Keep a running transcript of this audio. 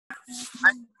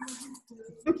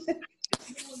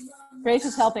Grace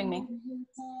is helping me.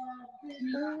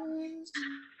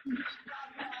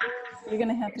 You're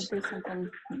gonna have to do something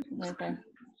right there.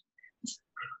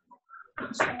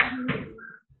 Okay,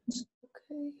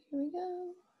 here we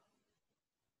go.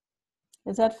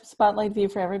 Is that spotlight view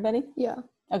for everybody? Yeah.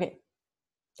 Okay.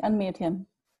 Unmute him.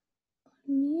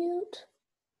 Mute.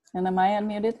 And am I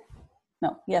unmuted?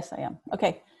 No. Yes, I am.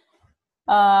 Okay.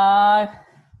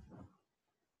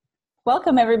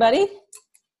 Welcome, everybody.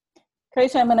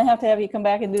 Tracy, I'm going to have you come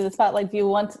back and do the spotlight view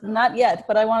once. Not yet,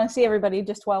 but I want to see everybody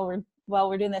just while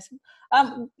we're doing this.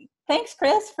 Thanks,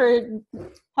 Chris, for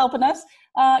helping us.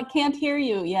 Can't hear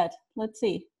you yet. Let's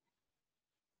see.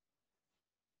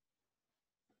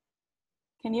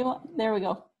 Can you? There we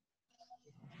go.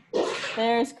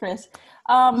 There's Chris.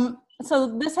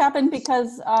 So this happened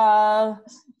because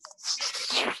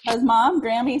his mom,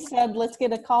 Grammy, said, let's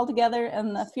get a call together,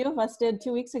 and a few of us did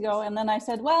 2 weeks ago. And then I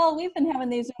said, well, we've been having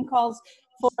these Zoom calls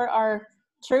for our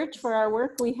church, for our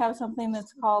work. We have something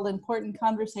that's called Important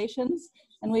Conversations,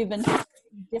 and we've been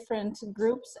different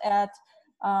groups at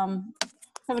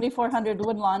 7400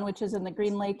 Woodlawn, which is in the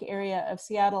Green Lake area of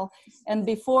Seattle. And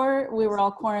before we were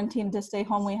all quarantined to stay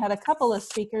home, we had a couple of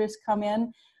speakers come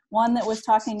in. One that was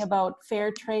talking about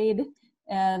fair trade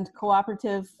and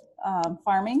cooperative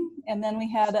farming. And then we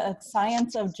had a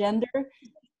science of gender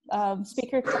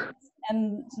speaker.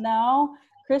 And now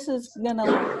Chris is gonna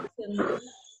learn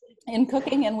in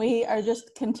cooking, and we are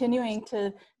just continuing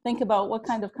to think about what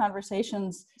kind of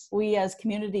conversations we as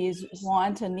communities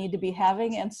want and need to be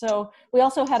having. And so we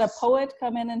also had a poet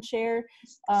come in and share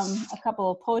a couple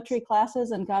of poetry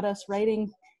classes and got us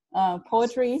writing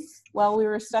poetry while we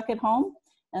were stuck at home.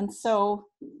 And so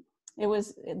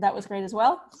that was great as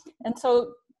well. And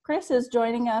so Chris is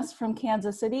joining us from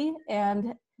Kansas City,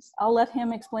 and I'll let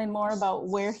him explain more about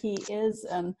where he is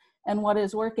and what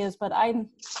his work is. But I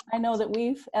know that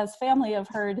we've, as family, have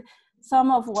heard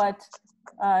some of what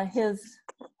his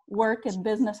work and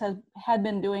business had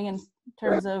been doing in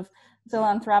terms of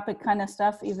philanthropic kind of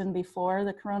stuff even before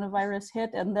the coronavirus hit.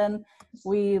 And then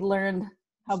we learned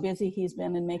how busy he's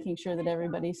been in making sure that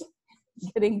everybody's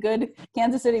getting good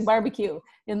Kansas City barbecue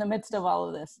in the midst of all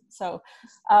of this. So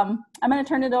I'm going to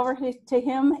turn it over to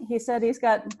him. He said he's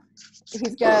got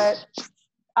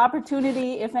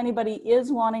opportunity, if anybody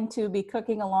is wanting to be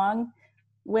cooking along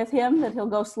with him, that he'll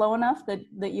go slow enough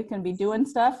that you can be doing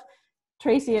stuff,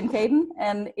 Tracy and Caden.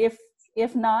 And if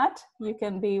not, you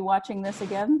can be watching this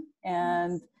again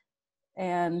and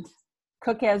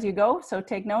cook as you go, so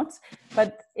take notes.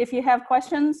 But if you have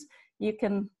questions, you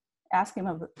can ask him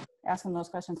those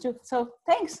questions too. So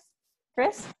thanks,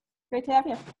 Chris. Great to have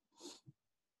you.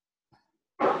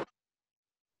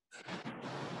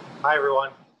 Hi,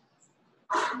 everyone.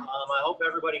 I hope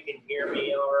everybody can hear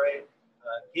me all right.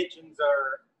 Kitchens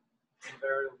are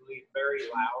invariably very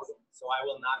loud, so I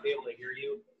will not be able to hear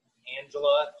you.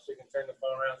 Angela, she can turn the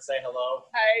phone around and say hello.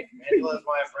 Hi. Angela is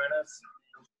my apprentice.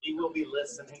 She will be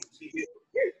listening to you.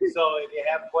 So if you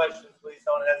have questions, please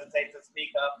don't hesitate to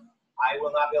speak up. I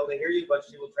will not be able to hear you, but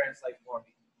she will translate for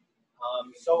me.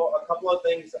 So a couple of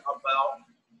things about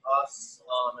us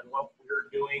and what we're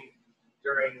doing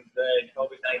during the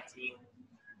COVID-19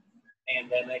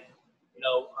 pandemic.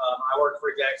 I work for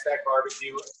Jack Stack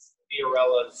BBQ.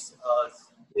 Fiorella's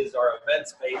is our event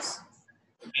space.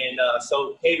 And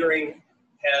so catering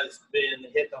has been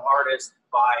hit the hardest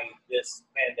by this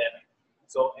pandemic.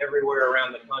 So everywhere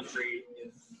around the country,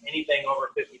 is anything over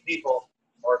 50 people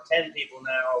or 10 people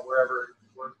now, wherever,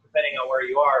 depending on where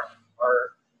you are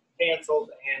canceled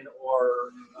and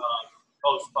or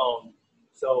postponed.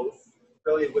 So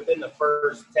really within the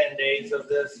first 10 days of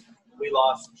this, we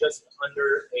lost just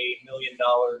under $1 million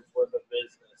worth of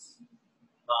business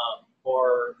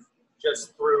for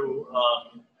just through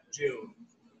June.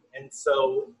 And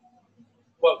so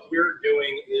what we're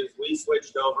doing is we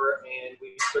switched over and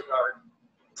we took our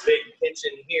big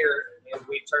kitchen here and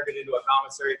we turned it into a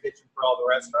commissary kitchen for all the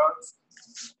restaurants.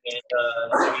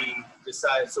 And we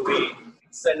decided, so we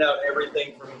send out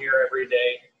everything from here every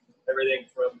day, everything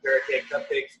from carrot cake,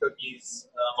 cupcakes, cookies,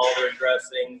 all their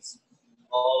dressings,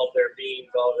 all of their beans,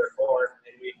 all of their corn,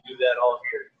 and we do that all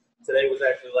here. Today was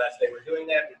actually the last day we're doing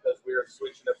that because we were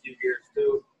switching a few gears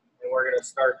too, and we're going to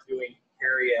start doing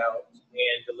carry out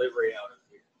and delivery out of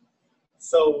here.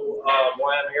 So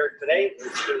why I'm here today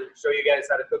is to show you guys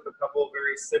how to cook a couple of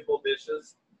very simple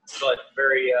dishes, but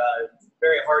very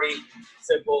hearty,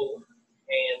 simple,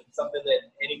 and something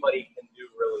that anybody can do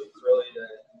really. It's really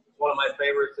one of my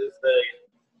favorites is the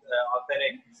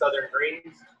authentic Southern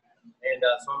greens. And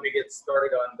so I'm going to get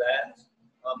started on that.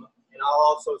 And I'll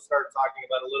also start talking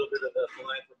about a little bit of the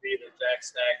philanthropy philanthropy that Jack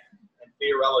Stack and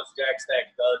Fiorella's Jack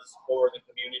Stack does for the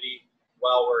community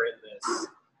while we're in this.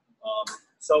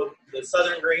 So the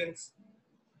southern greens,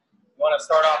 you want to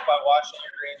start off by washing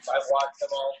your greens. I've washed them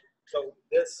all. So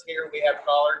this here, we have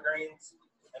collard greens,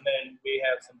 and then we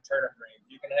have some turnip greens.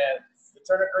 You can have the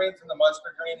turnip greens and the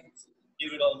mustard greens,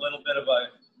 give it a little bit of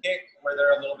a kick where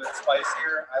they're a little bit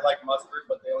spicier. I like mustard,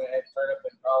 but they only have turnip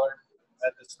and collard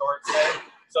at the store today.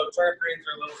 So turnip greens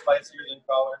are a little spicier than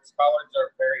collards. Collards are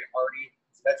very hearty.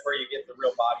 That's where you get the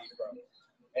real body from.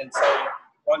 And so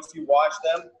once you wash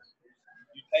them,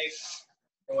 you take,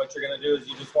 and what you're going to do is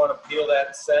you just want to peel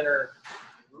that center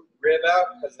rib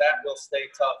out because that will stay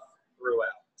tough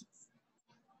throughout.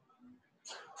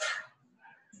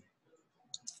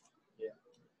 Yeah,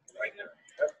 right there.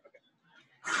 Yep. Okay.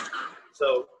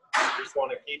 So you just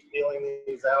want to keep peeling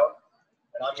these out.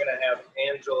 And I'm going to have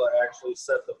Angela actually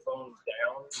set the phone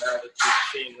down now that you've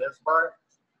seen this part.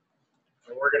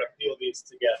 And we're going to peel these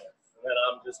together. And then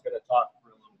I'm just going to talk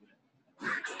for a little bit.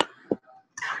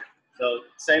 So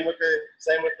same with the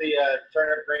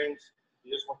turnip greens.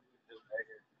 You just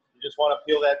want to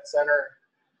peel that center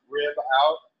rib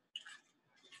out.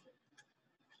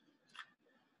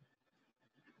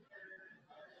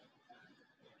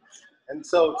 And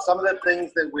so some of the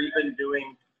things that we've been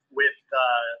doing with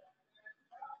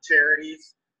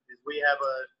charities is we have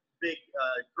a big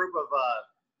group of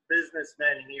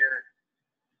businessmen here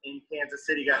in Kansas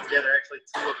City got together, actually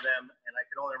two of them, and I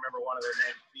can only remember one of their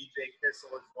names. BJ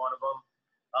Kissel is one of them.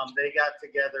 They got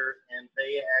together and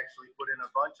they actually put in a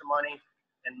bunch of money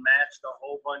and matched a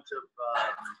whole bunch of,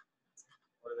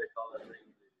 what do they call that thing?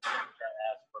 Try to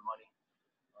ask for money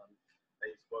on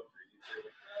Facebook or YouTube.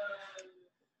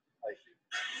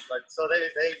 But so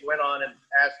they went on and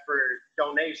asked for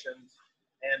donations.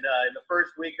 And in the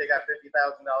first week, they got $50,000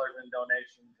 in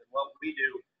donations. And what we do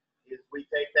is we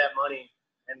take that money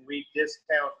and we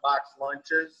discount box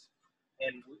lunches.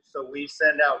 And so we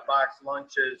send out box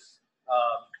lunches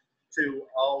to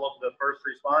all of the first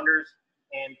responders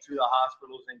and to the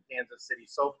hospitals in Kansas City.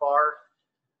 So far,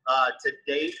 to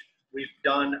date, we've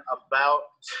done about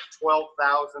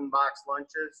 12,000 box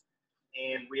lunches.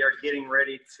 And we are getting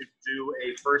ready to do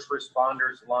a first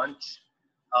responders lunch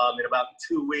in about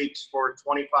 2 weeks for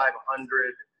 2,500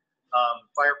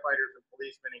 firefighters and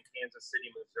policemen in Kansas City,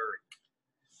 Missouri.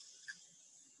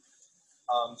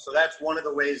 So that's one of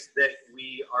the ways that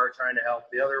we are trying to help.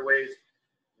 The other ways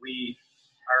we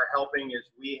are helping is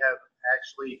we have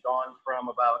actually gone from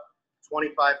about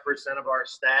 25% of our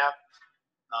staff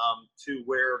to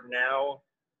where now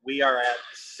we are at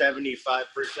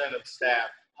 75% of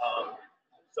staff.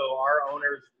 So our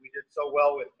owners, we did so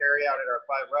well with carry out at our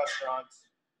 5 restaurants.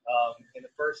 In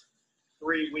the first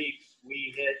 3 weeks,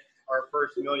 we hit our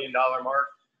first $1 million mark.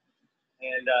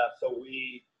 And so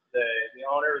the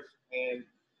owners and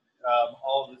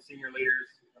all of the senior leaders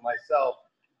and myself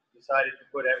decided to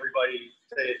put everybody,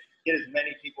 to get as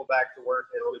many people back to work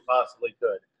as we possibly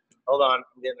could. Hold on,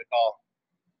 I'm getting a call.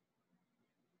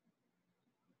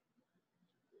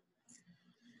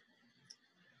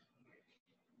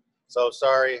 So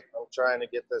sorry, I'm trying to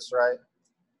get this right.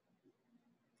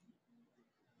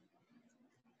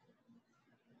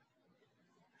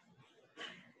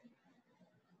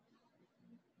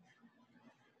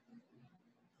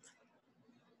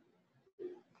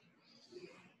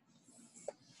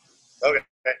 Okay,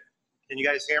 can you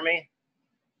guys hear me?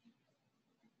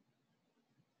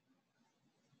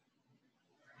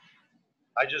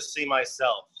 I just see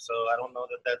myself, so I don't know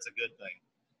that that's a good thing.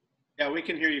 Yeah, we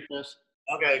can hear you, Chris.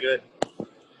 Okay, good.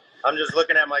 I'm just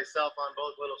looking at myself on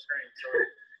both little screens, so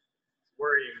it's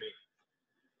worrying me.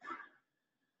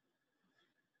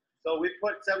 So we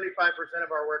put 75%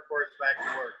 of our workforce back to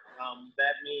work.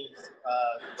 That means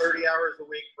 30 hours a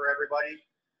week for everybody.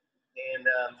 And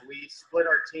we split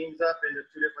our teams up into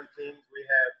 2 different teams. We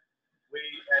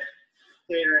at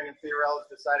catering and Fiorella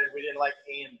decided we didn't like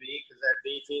A and B because that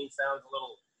B team sounds a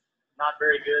little not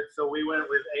very good. So we went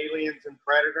with aliens and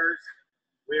predators.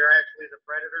 We are actually the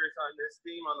predators on this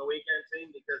team, on the weekend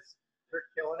team, because they're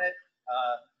killing it.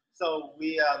 So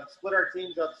we split our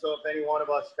teams up so if any one of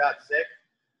us got sick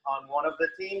on one of the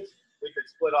teams, we could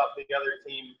split off the other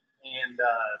team and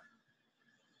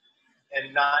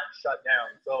not shut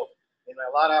down. So in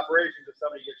a lot of operations, if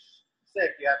somebody gets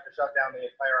sick, you have to shut down the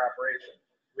entire operation.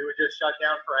 We would just shut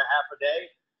down for a half a day,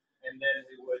 and then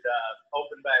we would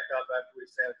open back up after we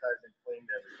sanitized and cleaned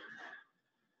everything.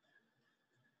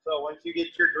 So once you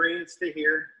get your greens to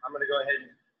here, I'm going to go ahead and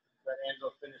let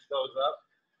Angela finish those up.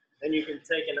 Then you can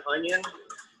take an onion.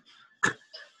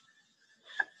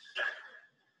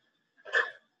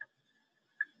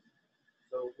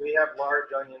 So we have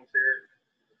large onions here.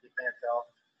 detail.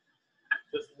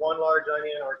 Just one large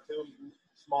onion or two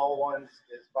small ones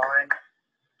is fine.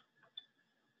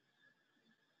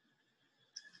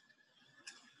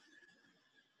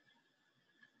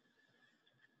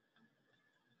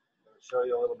 I'll show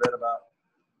you a little bit about,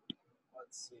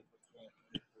 let's see if we can't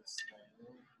get this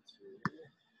thing to.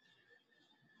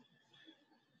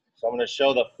 So I'm going to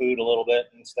show the food a little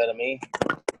bit instead of me.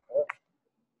 Oh,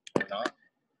 or not.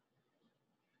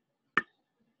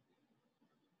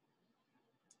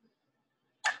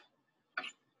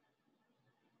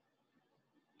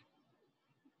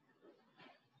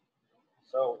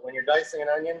 So when you're dicing an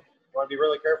onion, you want to be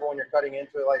really careful when you're cutting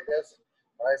into it like this.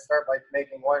 I start by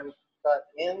making one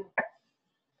cut in,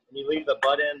 and you leave the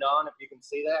butt end on. If you can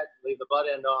see that, leave the butt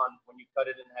end on when you cut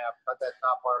it in half. Cut that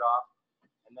top part off,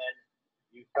 and then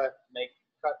you make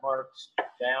cut marks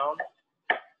down,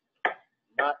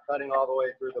 not cutting all the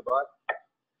way through the butt.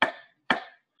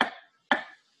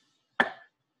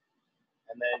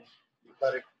 And then you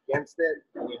cut against it,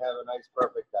 and you have a nice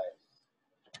perfect dice.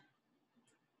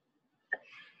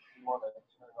 You want to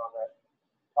turn on that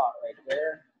pot right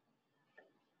there.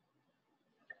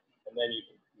 And then you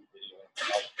can keep videoing.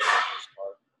 I'll finish this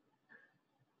part.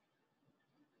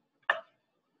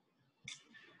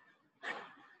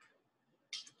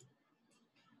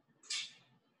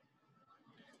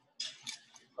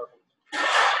 Perfect.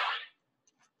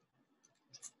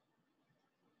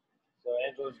 So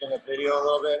Angela's going to video a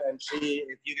little bit, and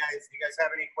if you guys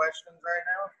have any questions right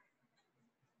now,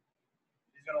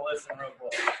 she's going to listen real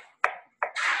quick.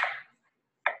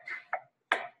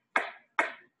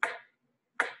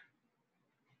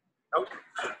 Nope.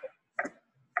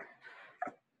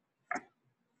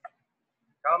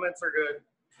 Comments are good.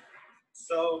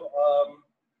 So,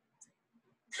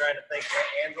 trying to think.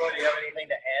 Angela, do you have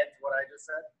anything to add to what I just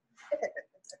said?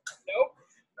 Nope.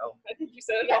 No. I think you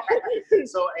said it all.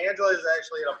 So Angela is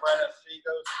actually an apprentice. She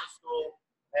goes to school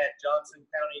at Johnson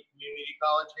County Community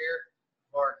College here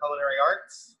for culinary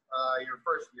arts. Your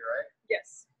first year, right?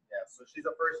 Yes. Yeah. So she's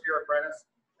a first-year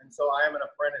apprentice, and so I am an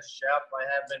apprentice chef. I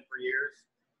have been for years.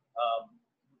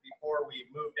 Before we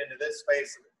moved into this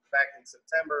space back in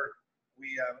September,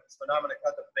 so now I'm going to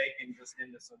cut the bacon just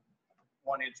into some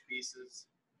 1-inch pieces.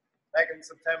 Back in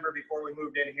September, before we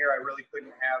moved in here, I really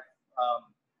couldn't have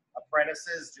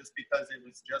apprentices just because it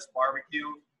was just barbecue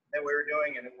that we were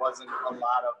doing, and it wasn't a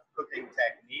lot of cooking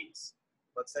techniques.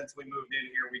 But since we moved in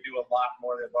here, we do a lot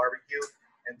more than barbecue,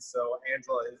 and so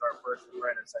Angela is our first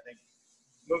apprentice. I think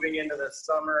moving into the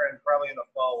summer and probably in the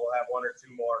fall, we'll have 1 or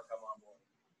 2 more come on board.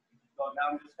 So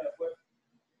now I'm just going to put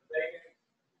the bacon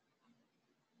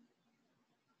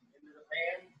into the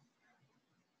pan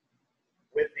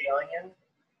with the onion.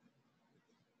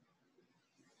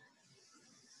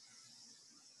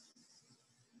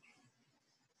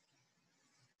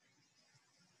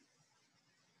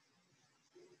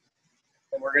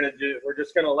 And we're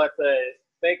just going to let the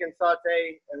bacon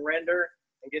saute and render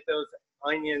and get those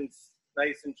onions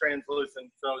nice and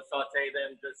translucent. So saute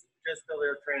them just till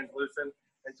they're translucent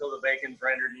until the bacon's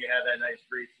rendered and you have that nice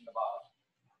grease in the bottom.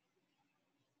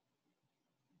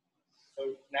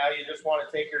 So now you just want to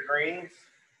take your greens,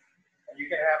 and you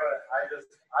can have I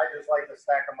just like to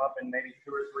stack them up in maybe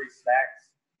 2 or 3 stacks.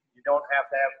 You don't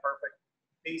have to have perfect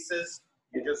pieces.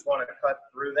 You just want to cut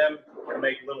through them and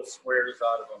make little squares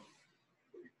out of them.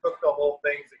 If you cook the whole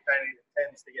thing, it kind of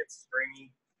tends to get stringy.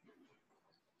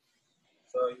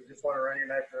 So you just want to run your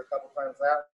knife through a couple times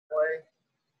that way.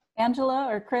 Angela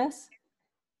or Chris?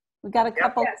 We got a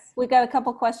couple. Yes. We got a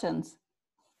couple questions.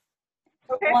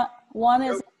 Okay. One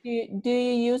is, do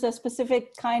you use a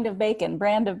specific kind of bacon,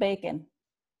 brand of bacon?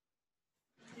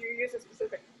 Do you use a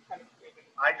specific kind of bacon?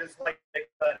 I just like to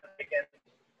cut bacon.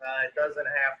 It doesn't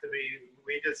have to be.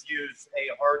 We just use a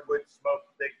hardwood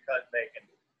smoked thick cut bacon.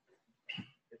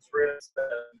 It's really.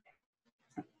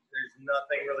 There's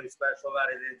nothing really special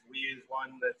about it. We use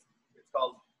one it's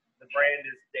called, the brand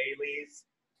is Dailies.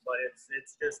 But it's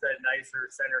just a nicer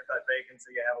center cut bacon,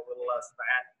 so you have a little less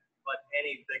fat. But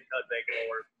any thick cut bacon will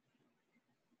work.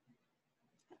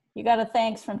 You got a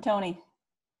thanks from Tony.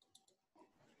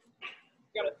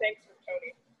 You got a thanks from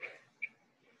Tony.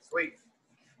 Sweet.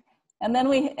 And then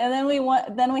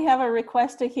we have a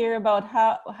request to hear about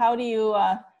how do you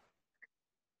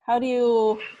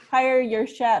hire your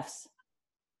chefs?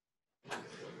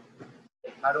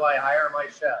 How do I hire my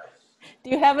chefs? Do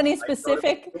you have any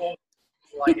specific?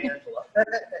 Like Angela.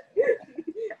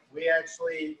 We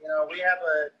actually, we have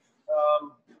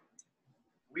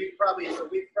we've probably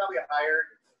hired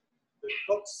the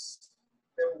cooks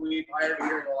that we've hired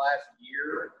here in the last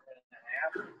year and a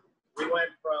half. We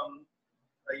went from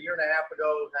a year and a half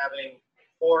ago having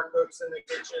 4 cooks in the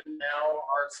kitchen. Now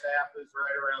our staff is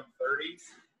right around 30.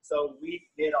 So we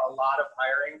did a lot of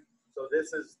hiring. So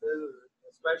this is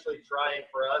especially trying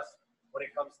for us when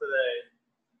it comes to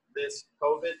this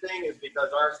COVID thing, is because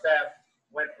our staff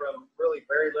went from really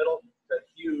very little to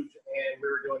huge, and we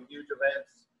were doing huge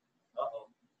events.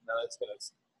 Uh-oh, no, it's gonna.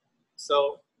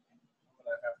 So I'm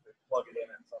gonna have to plug it in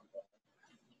at some point.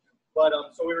 But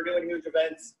so we were doing huge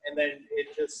events, and then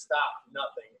it just stopped,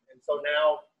 nothing. And so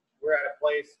now we're at a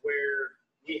place where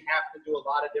we have to do a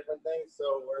lot of different things.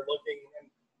 So we're looking, and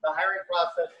the hiring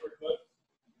process for cooks,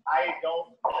 I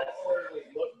don't necessarily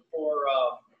look for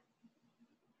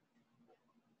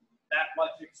that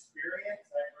much experience.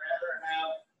 I'd rather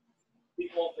have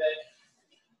people that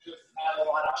just have a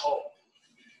lot of hope.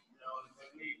 You know, when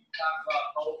we talk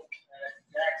about hope at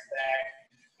Jack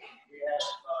Stack, we have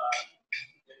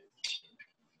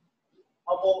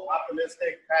humble,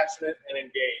 optimistic, passionate, and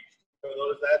engaged. So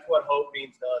that's what hope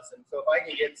means to us. And so if I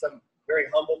can get some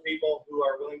very humble people who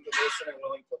are willing to listen and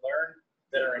willing to learn,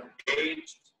 that are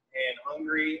engaged and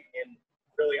hungry and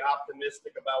really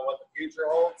optimistic about what the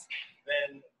future holds,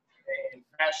 then and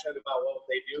passionate about what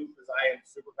they do, because I am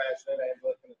super passionate.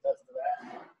 Angela can attest to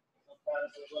that.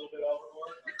 Sometimes a little bit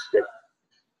overboard.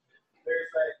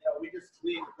 There's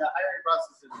the hiring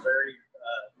process is very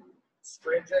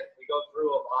stringent. We go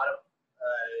through a lot of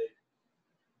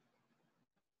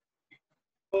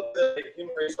the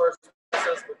human resource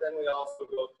process, but then we also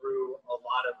go through a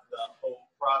lot of the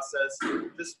whole process,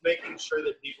 just making sure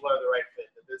that people are the right fit,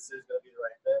 that this is going to be the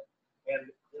right fit. And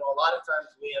you know, a lot of times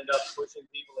we end up pushing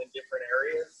people in different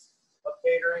areas of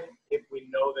catering if we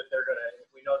know that they're gonna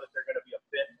be a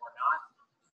fit or not.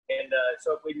 And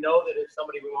so if we know that it's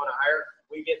somebody we want to hire,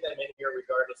 we get them in here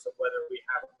regardless of whether we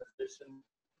have a position in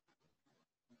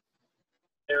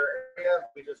their area.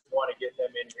 We just want to get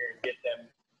them in here and get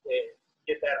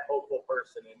that hopeful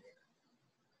person in here.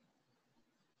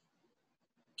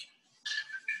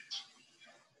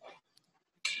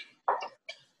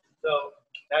 So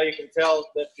now you can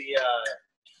tell that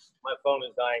my phone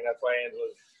is dying. That's why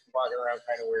Angela's walking around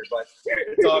kind of weird, but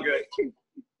it's all good.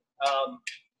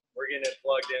 We're getting it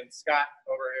plugged in. Scott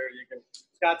over here,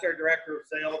 Scott's our director of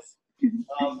sales.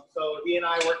 So he and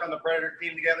I work on the Predator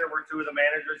team together. We're 2 of the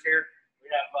managers here. We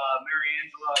have Mary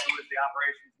Angela, who is the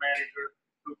operations manager,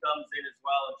 who comes in as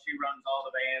well, and she runs all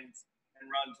the bands and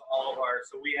runs all of our.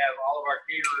 So we have all of our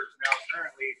caterers now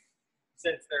currently,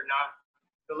 since they're not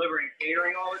delivering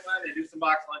catering all the time. They do some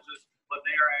box lunches, but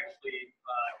they are actually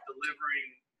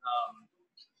delivering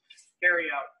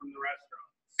carry out from the restaurants.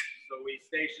 So we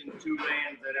station 2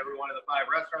 vans at every one of the 5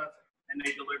 restaurants, and they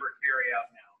deliver carry out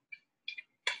now.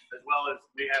 As well as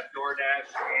we have DoorDash,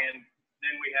 and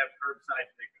then we have curbside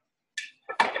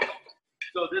pickup.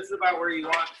 So this is about where you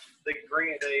want the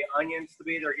onions to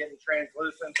be. They're getting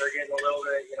translucent. They're getting a little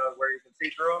bit, where you can see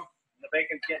through them. And the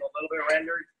bacon's getting a little bit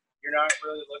rendered. You're not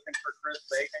really looking for crisp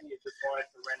bacon. You just want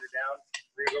it to render down.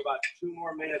 We're going to go about 2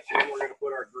 more minutes, and then we're going to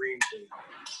put our greens in.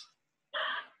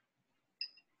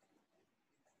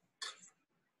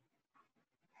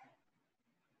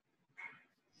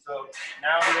 So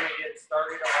now we're going to get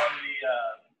started on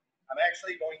I'm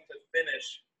actually going to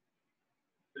finish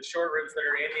the short ribs that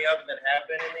are in the oven, that have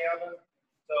been in the oven.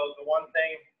 So the one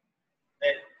thing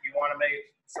that you want to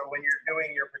make, so when you're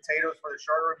doing your potatoes for the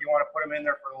short rib, you want to put them in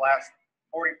there for the last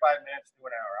 45 minutes to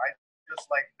an hour. I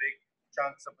just like big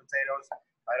chunks of potatoes.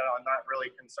 I'm not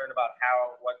really concerned about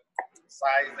what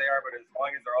size they are, but as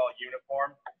long as they're all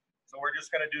uniform. So we're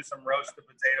just going to do some roasted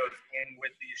potatoes in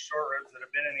with these short ribs that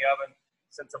have been in the oven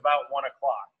since about 1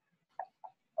 o'clock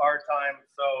our time.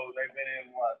 So they've been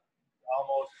in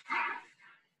almost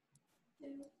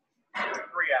 3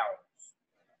 hours,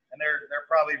 and they're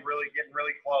probably getting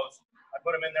really close. I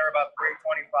put them in there about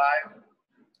 325,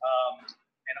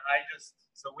 and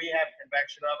so we have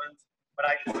convection ovens, but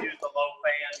I just use the low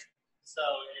fan, so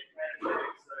it kind of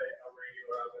makes a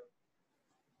regular oven.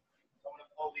 So I'm going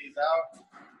to pull these out,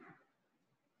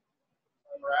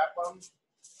 unwrap them.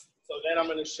 So then I'm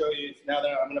going to show you, now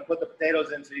that I'm going to put the potatoes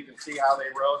in so you can see how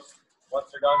they roast once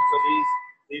they're done. So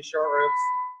these short ribs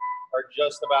are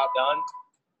just about done.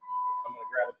 I'm going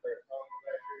to grab a pair of tongs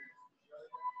back here.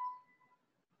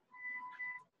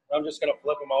 I'm just going to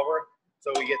flip them over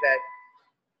so we get the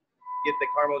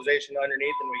caramelization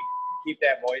underneath, and we keep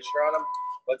that moisture on them.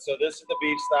 But so this is the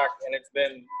beef stock, and it's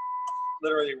been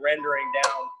literally rendering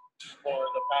down for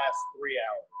the past 3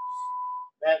 hours.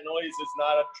 That noise is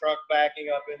not a truck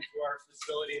backing up into our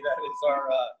facility. That is our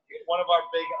one of our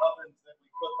big ovens that we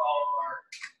cook all of our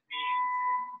beans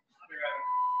in.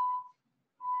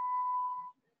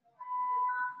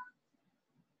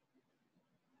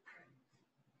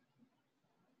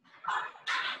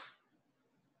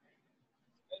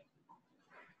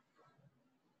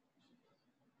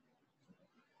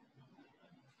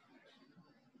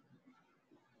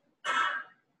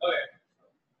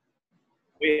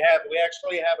 We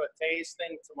actually have a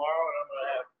tasting tomorrow, and I'm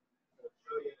gonna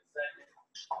show you in a second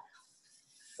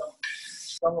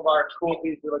some of our cool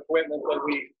pieces of equipment that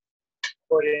we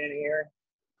put in here.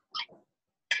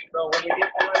 So when we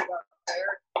get done up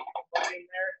there, put in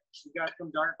there, we got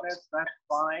some darkness. That's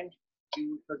fine,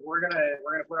 because we're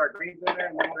gonna put our greens in there,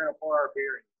 and then we're gonna pour our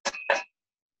beer in.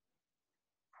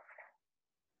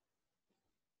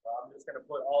 So I'm just gonna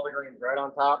put all the greens right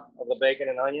on top of the bacon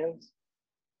and onions.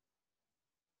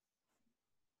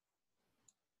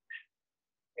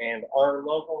 And our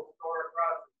local store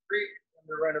across the street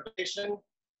under renovation,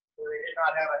 we did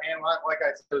not have a ham hock, like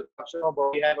I said,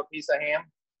 but we have a piece of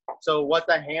ham. So what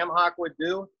the ham hock would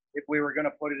do, if we were going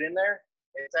to put it in there,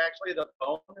 it's actually the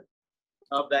bone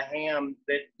of the ham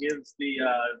that gives the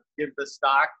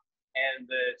stock and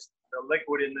the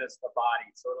liquid in this the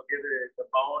body. So it'll give it the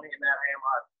bone in that ham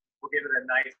hock. Will give it a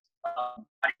nice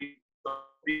body. So it'll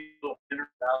be a little thinner,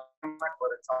 but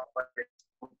it's all like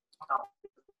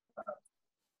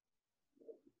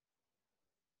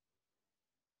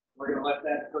we're gonna let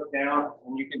that cook down,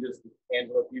 and you can just,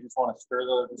 Angela, if you just want to stir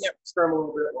them a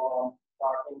little bit while I'm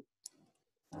talking.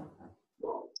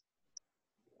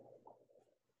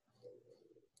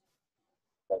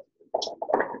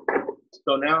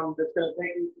 So now I'm just gonna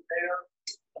take these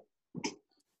potatoes,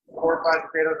 4 or 5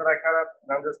 potatoes that I cut up,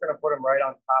 and I'm just gonna put them right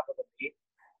on top of the meat.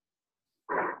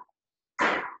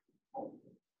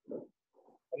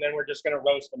 And then we're just gonna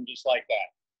roast them just like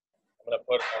that. I'm gonna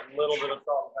put a little bit of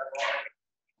salt and pepper on it.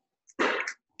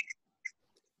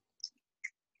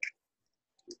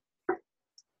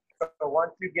 So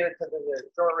once you get it to the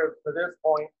short ribs to this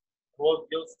point, you'll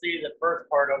see the first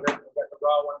part of it. We've got the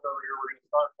raw ones over here. We're going to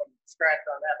start from scratch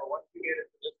on that. But once you get it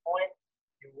to this point,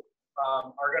 you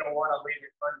are going to want to leave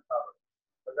it uncovered.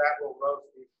 So that will roast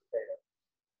these potatoes.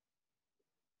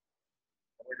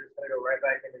 And we're just going to go right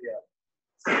back into the oven.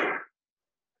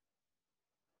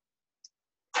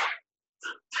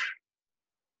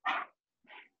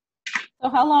 So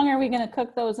how long are we going to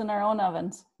cook those in our own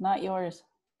ovens, not yours?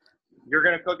 You're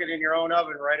going to cook it in your own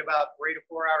oven right about 3 to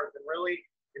 4 hours. And really,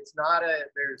 it's not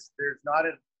there's not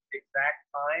an exact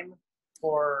time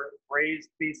for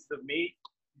braised pieces of meat.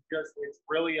 It's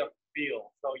really a feel.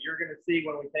 So you're going to see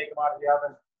when we take them out of the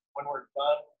oven, when we're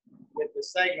done with the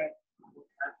segment,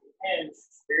 at the end,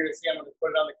 you're going to see I'm going to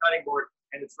put it on the cutting board,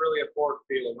 and it's really a pork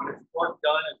feel. When it's pork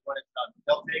done is when it's done.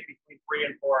 They'll take between 3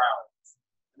 and 4 hours.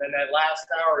 And then that last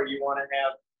hour, you want to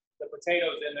have the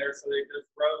potatoes in there so they just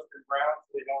roast and brown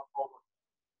so they don't over.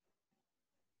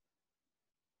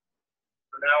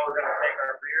 So now we're going to take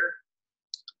our beer.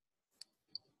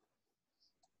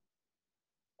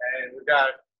 And we've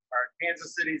got our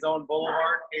Kansas City's own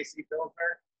Boulevard, KC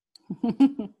Pilsner.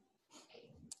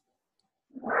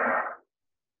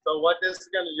 So what this is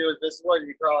going to do is this is what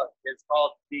you call it. It's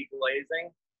called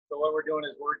deglazing. So what we're doing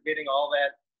is we're getting all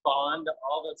that bond,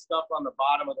 all that stuff on the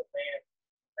bottom of the pan.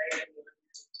 And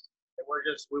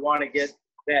we want to get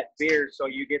that beer so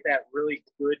you get that really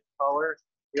good color.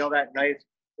 You know, that nice,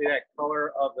 see that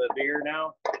color of the beer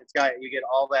now? You get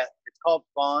all that, it's called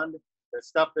fond. The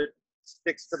stuff that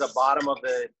sticks to the bottom of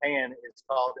the pan is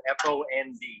called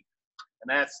FOND. And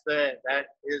that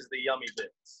is the yummy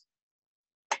bits.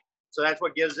 So that's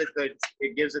what gives it the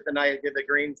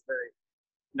greens the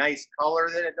nice color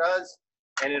that it does.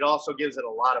 And it also gives it a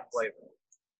lot of flavor.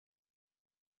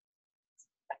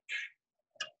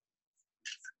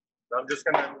 So I'm just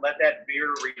gonna let that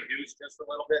beer reduce just a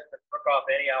little bit to cook off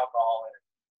any alcohol in it.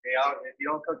 If you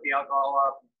don't cook the alcohol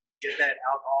off, get that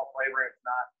alcohol flavor, it's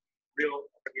not real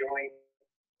appealing.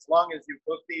 As long as you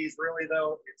cook these really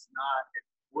though, it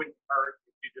wouldn't hurt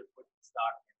if you just put the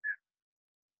stock in there.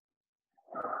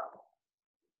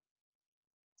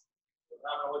 So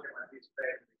now I'm gonna look at my piece of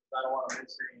paper because I don't want to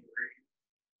miss any ingredients.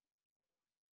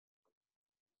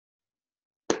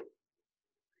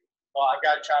 Well, I've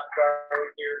got chopped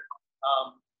garlic here.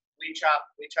 We chop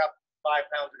 5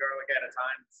 pounds of garlic at a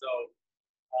time. So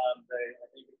I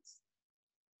think it's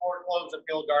 4 cloves of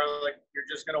peeled garlic. You're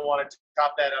just going to want to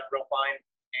chop that up real fine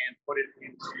and put it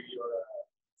into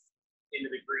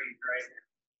the greens, right?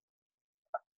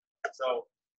 So,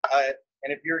 and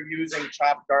if you're using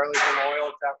chopped garlic and oil,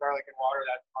 chopped garlic and water,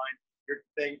 that's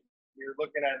fine. You're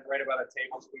looking at right about a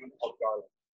tablespoon of garlic.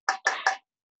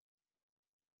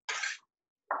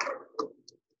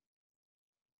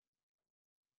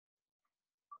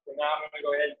 So now I'm going to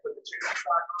go ahead and put the chicken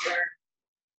stock on there.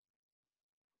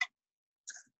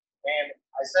 And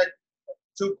I said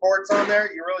 2 quarts on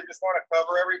there. You really just want to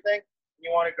cover everything.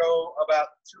 You want to go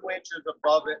about 2 inches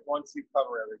above it once you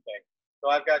cover everything.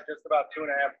 So I've got just about 2.5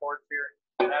 quarts here.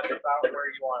 And that's about where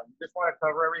you want. You just want to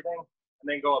cover everything. and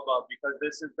then go above, because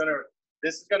this is gonna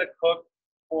cook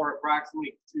for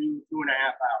approximately 2.5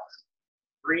 hours.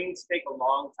 Greens take a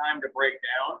long time to break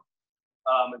down,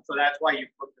 and so that's why you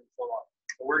cook them so long.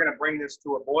 So we're gonna bring this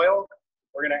to a boil.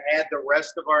 We're gonna add the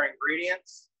rest of our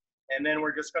ingredients, and then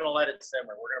we're just gonna let it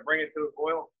simmer. We're gonna bring it to a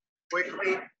boil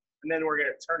quickly, and then we're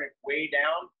gonna turn it way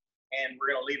down, and we're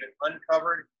gonna leave it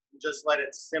uncovered and just let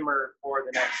it simmer for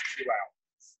the next 2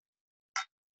 hours.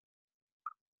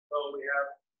 So we have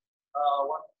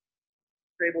 1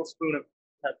 tablespoon of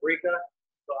paprika.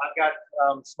 So I've got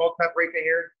smoked paprika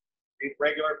here.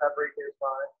 Regular paprika is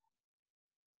fine.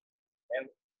 And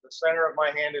the center of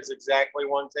my hand is exactly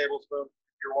 1 tablespoon, if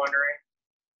you're wondering.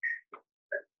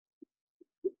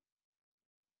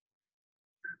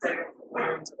 2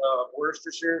 tablespoons of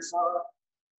Worcestershire sauce.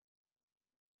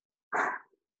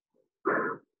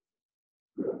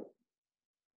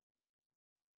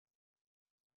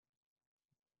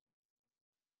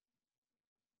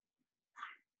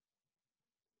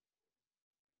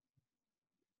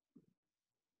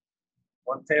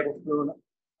 One tablespoon of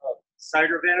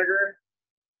cider vinegar.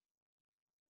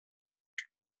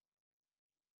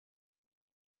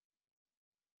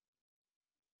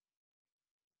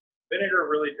 Vinegar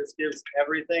really just gives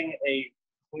everything a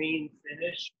clean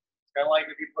finish. It's kind of like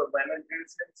if you put lemon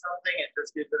juice in something, it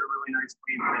just gives it a really nice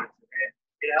clean finish.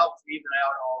 It helps even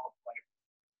out all the flavors.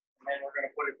 And then we're going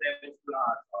to put a tablespoon of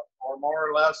hot sauce, or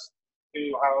more or less to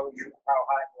how hot you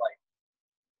like.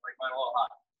 Like mine a little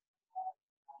hot.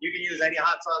 You can use any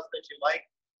hot sauce that you like.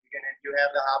 If you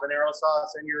have the habanero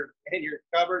sauce in your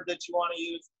cupboard that you want to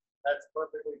use, that's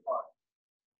perfectly fine.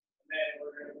 And then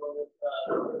we're going to go with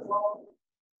salt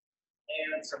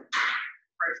and some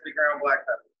freshly ground black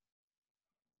pepper.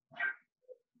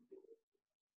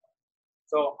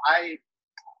 So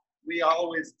we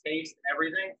always taste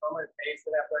everything. So I'm going to taste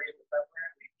it after I get the pepper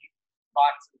in. We keep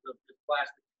boxes of just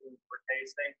plastic food for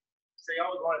tasting. So you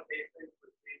always want to taste things for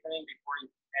seasoning before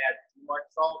you add too much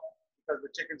salt, because the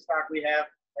chicken stock we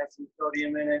have has some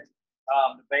sodium in it.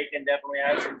 The bacon definitely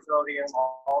has some sodium.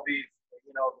 All these,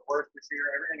 the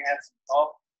Worcestershire, everything has some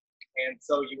salt. And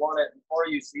so you want it, before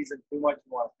you season too much,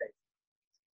 you want to taste it.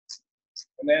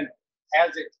 And then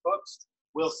as it cooks,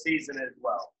 we'll season it as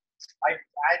well.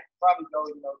 I'd probably go,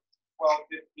 12,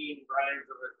 15 grinds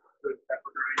of a good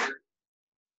pepper grinder.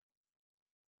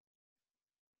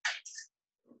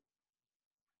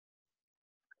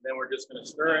 And then we're just going to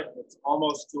stir it. It's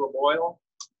almost to a boil.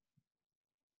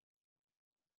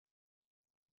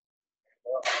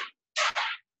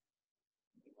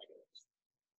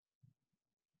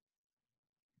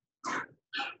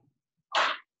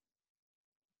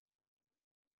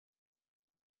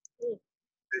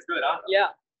 It's good, huh?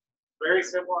 Yeah. Very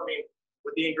simple. I mean,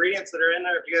 with the ingredients that are in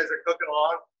there, if you guys are cooking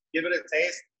along, give it a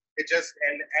taste. And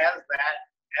as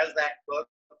that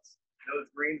cooks, those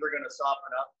greens are going to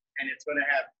soften up, and it's going to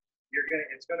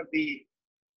be,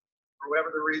 for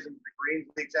whatever the reason, the greens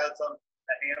leach out some,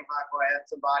 the ham hock will add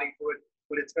some body to it,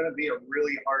 but it's going to be a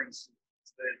really hearty soup.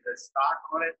 The stock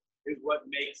on it is what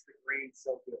makes the greens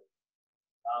so good.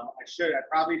 I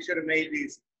probably should have made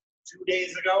these 2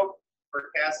 days ago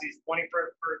for Cassie's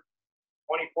 24th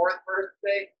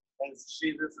birthday, and this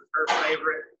is her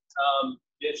favorite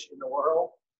dish in the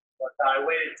world. But I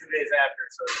waited 2 days after,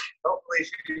 so hopefully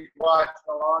she's watching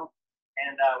along,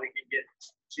 and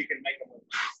she can make them with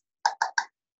us.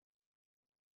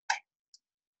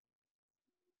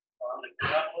 So I'm gonna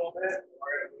get up a little bit.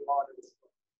 We're gonna move on to this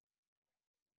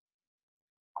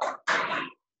one.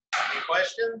 Any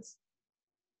questions?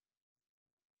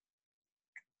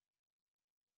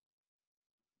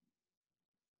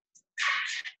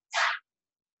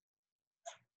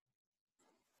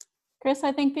 Chris,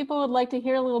 I think people would like to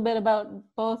hear a little bit about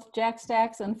both Jack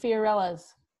Stacks and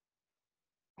Fiorella's.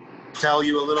 Tell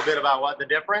you a little bit about what the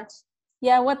difference?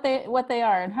 Yeah, what they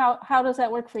are, and how does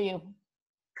that work for you?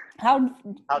 How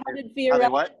did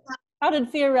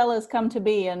Fiorella's come to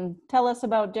be, and tell us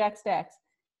about Jack Stacks.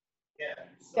 Yeah,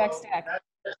 so Jack Stack.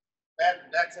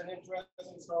 That's an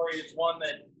interesting story. It's one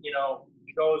that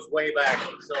goes way back.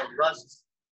 So Russ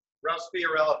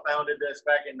Fiorella founded this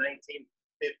back in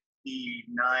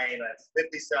 1959. That's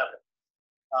 57.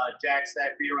 Jack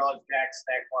Stack Fiorella's Jack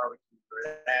Stack BBQ.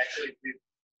 Actually,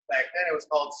 back then it was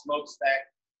called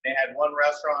Smokestack. They had one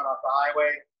restaurant off the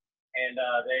highway, and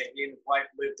he and his wife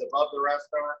lived above the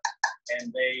restaurant,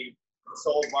 and they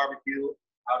sold barbecue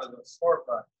out of the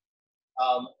storefront.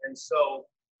 And so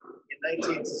in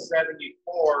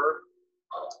 1974,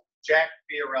 Jack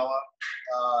Fiorella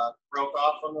broke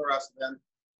off from the rest of them,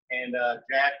 and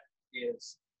Jack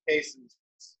is Case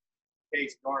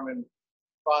Norman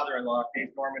father-in-law, Dave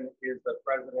Norman, is the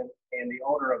president and the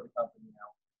owner of the company now,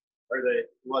 or he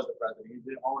was the president. He's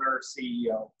the owner,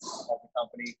 CEO of the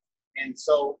company. And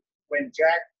so when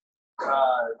Jack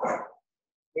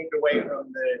moved away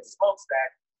from the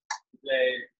smokestack,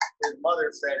 his mother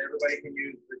said everybody can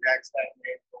use the Jack Stack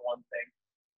name for one thing,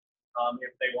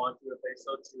 if they want to, if they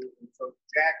so choose. And so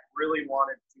Jack really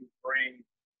wanted to bring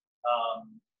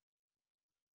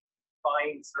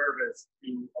fine service to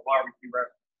a barbecue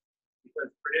restaurant, because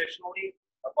traditionally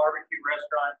a barbecue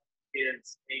restaurant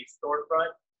is a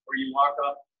storefront where you walk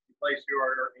up, you place your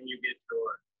order, and you get your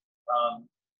order.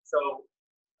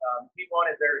 He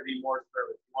wanted there to be more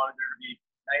service. He wanted there to be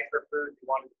nicer food. He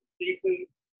wanted seafood.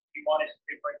 He wanted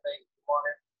different things. He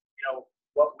wanted,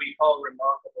 what we call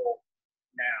remarkable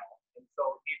now. And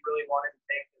so he really wanted to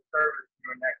take the service to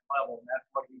the next level, and that's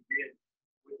what he did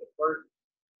with the first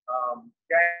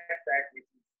Jack Stack, which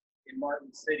is in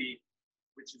Martin City,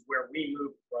 which is where we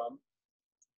moved from.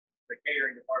 The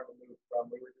catering department moved from.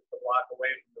 We were just a block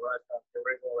away from the restaurant, the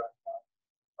original restaurant.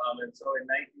 And so in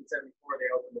 1974,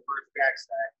 they opened the first Jack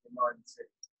Stack in Martin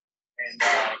City. And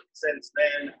since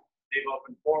then, they've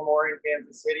opened 4 more in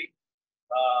Kansas City.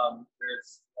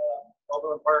 There's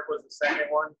Woodlawn Park was the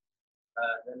second one.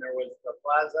 Then there was the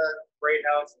Plaza, Great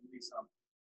House, and Lee Summit.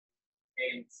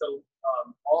 And so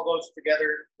all those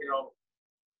together,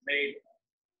 made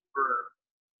for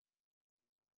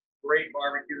great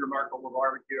barbecue, remarkable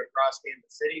barbecue across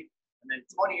Kansas City. And then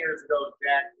 20 years ago,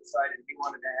 Jack decided he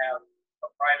wanted to have a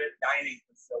private dining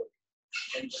facility.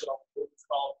 And so it was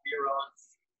called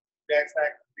Fiorella's Jack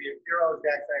Stack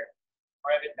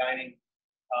Private Dining,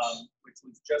 which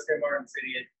was just in Martin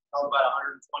City. It held about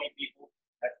 120 people.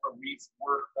 That's where we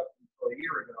worked up until a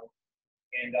year ago.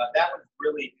 And that was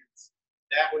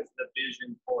the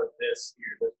vision for this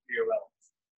year, this Fiorella's.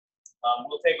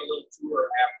 We'll take a little tour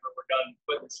after we're done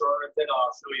putting the short in.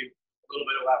 I'll show you a little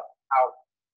bit about how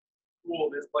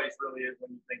cool this place really is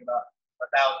when you think about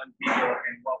 1,000 people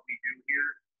and what we do here.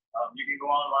 You can go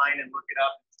online and look it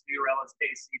up. It's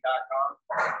FiorellaskC.com.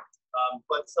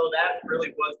 But so that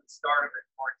really was the start of it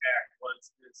for Jack,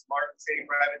 was this Martin City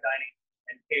private dining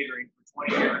and catering for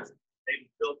 20 years. They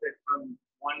built it from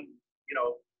one,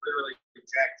 literally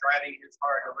Jack driving his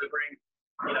car, delivering,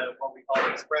 what we call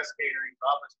express catering,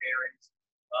 office caterings,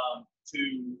 to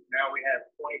now we have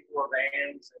 24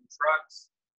 vans and trucks,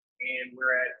 and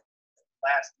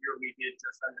last year we did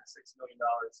just under $6 million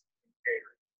in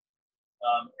catering.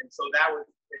 And so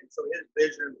his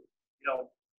vision,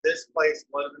 this place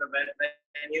was an event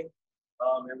venue.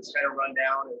 It was kind of run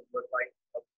down. It looked like,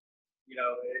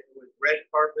 it was red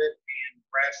carpet and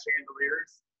brass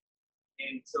chandeliers.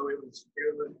 And so it was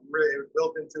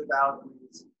built in 2000. It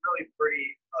was really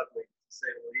pretty ugly, to say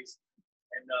the least.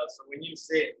 And so when you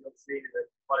see it, you'll see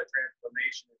what a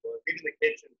transformation it was. Even the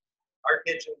kitchen, our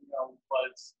kitchen,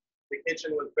 the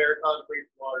kitchen was bare concrete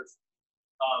floors.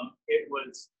 There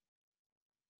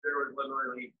was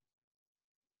literally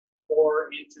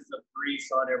 4 inches of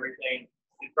grease on everything.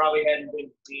 It probably hadn't been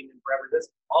cleaned in forever.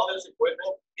 All this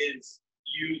equipment is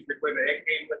used equipment. It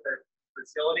came with their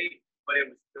facility, but it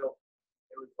was still,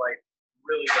 it was like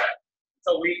really bad.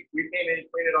 So we came in,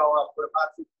 cleaned it all up, put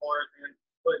epoxy floors in,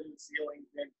 put new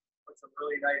ceilings in, put some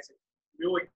really nice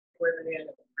new equipment in,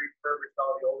 and refurbished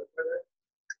all the old equipment.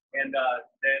 And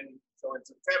then, so in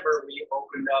September, we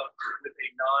opened up with a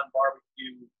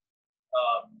non-barbecue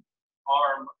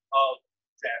arm of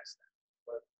Jack Stack.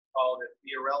 We called it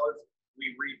Fiorella's.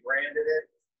 We rebranded it.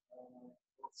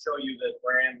 We'll show you the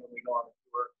brand when we go on the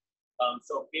tour.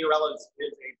 So Fiorella's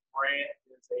is a brand,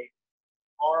 is a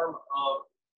arm of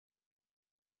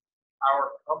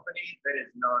our company that is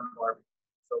non-barbecue.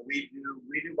 So we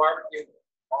do barbecue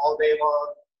all day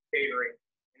long, catering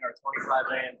in our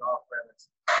 25 vans off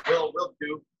premise. We'll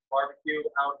do barbecue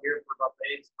out here for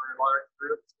buffets for large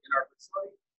groups in our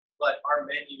facility, but our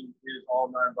menu is all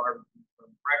non-barbecue, from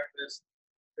breakfast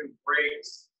to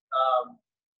breaks,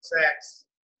 snacks,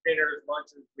 dinners,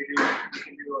 lunches. We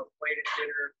can do a plated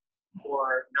dinner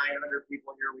for 900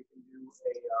 people here. We can do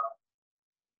a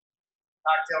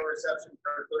cocktail reception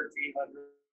for 1,300.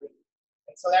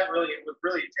 And so that was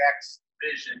really Jack's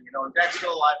vision. Jack's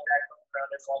still alive. Jack comes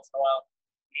around every once in a while.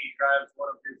 He drives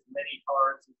one of his many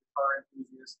cars. He's a car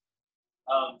enthusiast.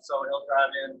 So he'll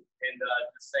drive in and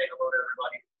just say hello to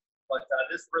everybody. But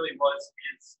this really was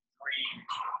his dream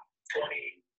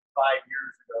 25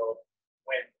 years ago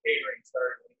when catering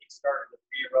started, when he started with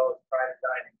Fiorella private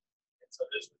dining. And so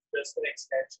this was just an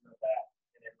extension of that.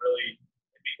 And it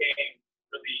became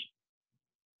really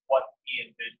what he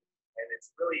envisioned. And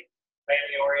it's really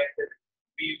family oriented.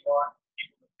 We want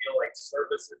people to feel like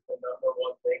service is the #1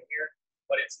 thing here.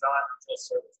 but it's not just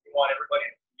service. We want everybody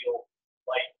to feel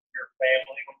like your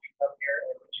family when you come here,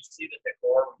 and when you see the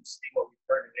decor, when you see what we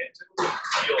turned it into,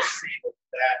 you'll see that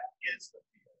that is the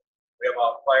feel. We have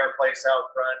a fireplace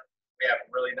out front. We have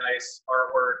really nice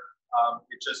artwork.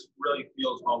 It just really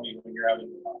feels homey when you're having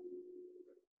fun.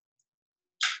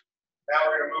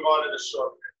 Now we're going to move on to the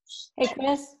short ribs. Hey,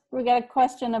 Chris, we got a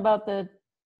question about the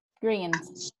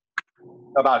greens.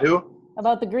 About who?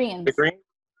 About the greens. The green?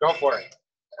 Go for it.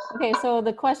 Okay, so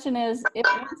the question is, if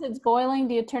once it's boiling,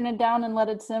 do you turn it down and let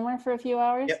it simmer for a few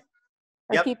hours? Yep.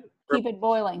 Or Yep. keep it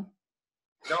boiling?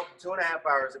 Nope, 2.5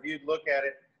 hours. If you look at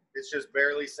it, it's just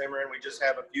barely simmering. We just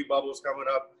have a few bubbles coming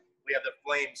up. We have the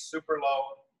flame super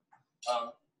low,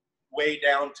 way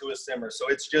down to a simmer. So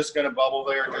it's just going to bubble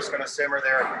there, just going to simmer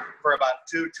there for about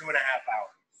 2.5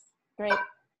 hours. Great.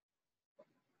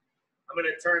 I'm going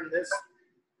to turn this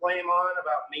flame on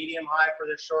about medium high for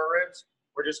the short ribs.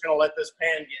 We're just going to let this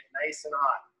pan get nice and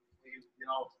hot. You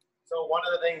know, so one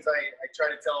of the things I try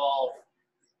to tell all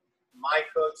my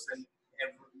cooks and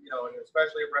you know, and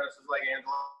especially apprentices like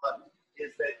Angela,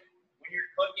 is that when you're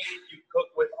cooking, you cook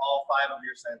with all 5 of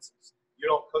your senses. You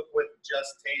don't cook with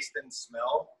just taste and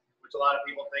smell, which a lot of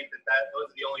people think that those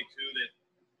are the only 2 that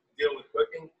deal with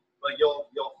cooking. But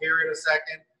you'll hear in a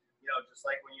second, you know, just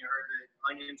like when you heard the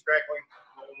onions crackling,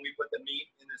 when we put the meat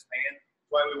in this pan,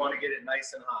 that's why we want to get it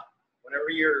nice and hot. Whenever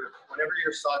you're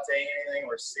sauteing anything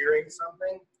or searing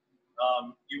something,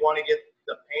 you want to get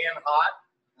the pan hot,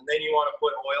 and then you want to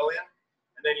put oil in,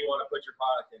 and then you want to put your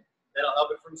product in. That'll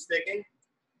help it from sticking,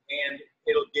 and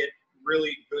it'll get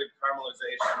really good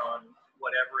caramelization on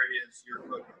whatever it is you're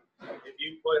cooking. If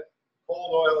you put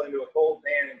cold oil into a cold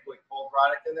pan and put cold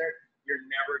product in there, you're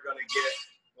never going to get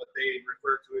what they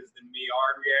refer to as the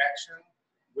Maillard reaction,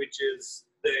 which is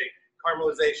the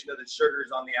caramelization of the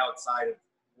sugars on the outside of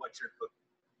what you're cooking.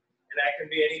 And that can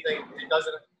be anything.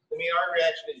 The Maillard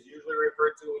reaction is usually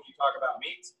referred to when you talk about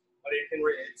meats, but it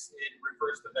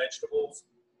refers to vegetables,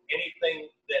 anything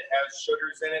that has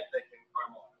sugars in it that can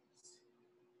caramelize.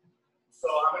 So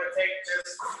I'm going to take this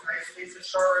nice piece of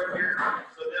short rib here.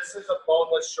 So this is a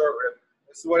boneless short rib.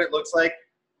 This is what it looks like.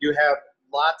 You have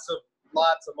lots of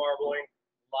marbling,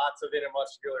 lots of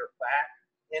intermuscular fat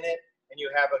in it, and you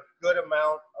have a good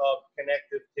amount of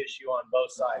connective tissue on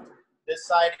both sides. This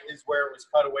side is where it was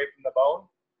cut away from the bone,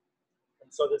 and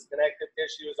so this connective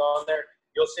tissue is on there.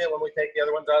 You'll see it when we take the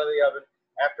other ones out of the oven.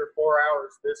 After 4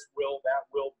 hours, that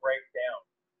will break down.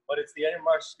 But it's the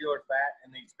intermuscular fat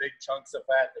and these big chunks of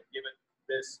fat that give it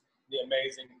the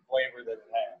amazing flavor that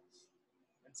it has.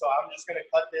 And so I'm just going to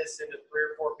cut this into 3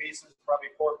 or 4 pieces,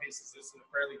 probably 4 pieces. This is a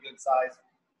fairly good size.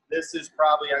 This is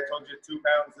probably, I told you 2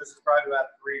 pounds. This is probably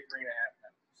about 3.5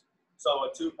 pounds. So a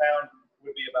 2 pound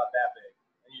would be about that big.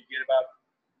 And you get about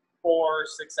 4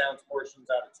 6-ounce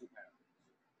portions out of 2 pounds.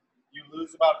 You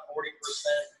lose about 40%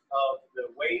 of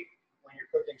the weight when you're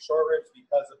cooking short ribs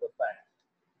because of the fat.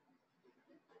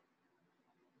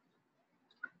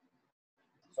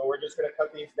 So we're just going to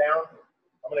cut these down.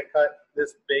 I'm going to cut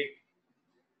this big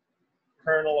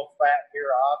kernel of fat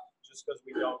here off just because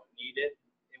we don't need it.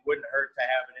 It wouldn't hurt to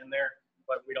have it in there,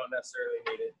 but we don't necessarily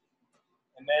need it.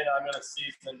 And then I'm going to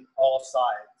season all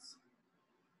sides.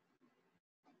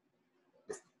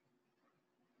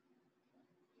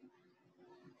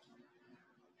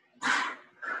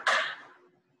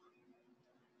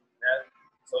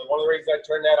 So one of the reasons I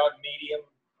turned that on medium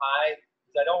high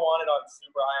is I don't want it on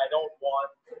super high. I don't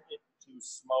want it to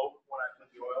smoke when I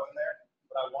put the oil in there,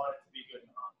 but I want it to be good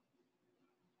and hot.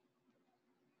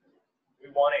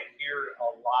 We want to hear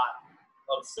a lot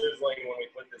of sizzling when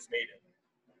we put this meat in.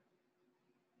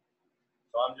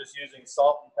 So I'm just using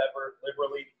salt and pepper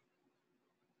liberally.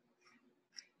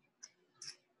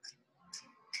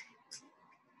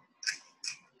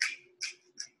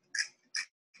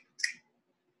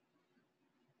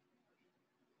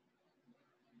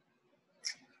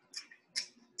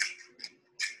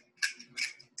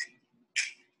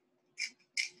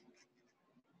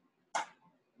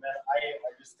 And then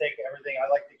I just take everything. I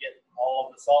like to get all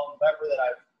of the salt and pepper that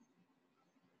I've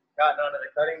gotten onto the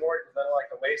cutting board because I don't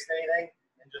like to waste anything,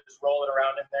 and just roll it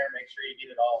around in there. Make sure you get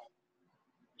it all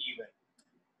even.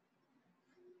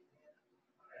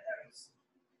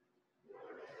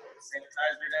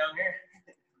 Sanitizer down here.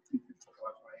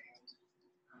 Wash my hands.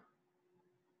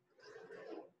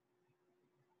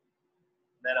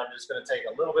 Then I'm just going to take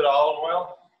a little bit of olive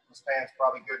oil. This pan's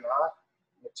probably good and hot.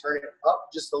 I'm going to turn it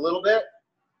up just a little bit,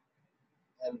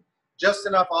 and just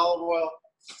enough olive oil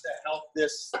to help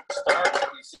this start.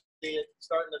 You see it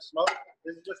starting to smoke.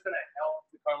 This is just going to help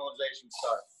the caramelization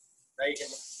start. Now you can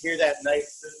hear that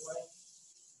nice sizzling.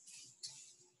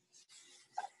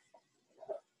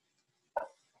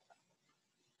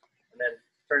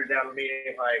 turn it down to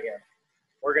medium high again.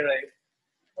 We're gonna,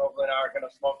 hopefully not gonna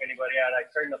smoke anybody out. I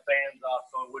turned the fans off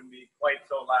so it wouldn't be quite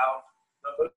so loud.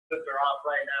 But if they're off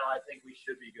right now, I think we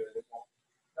should be good. It won't,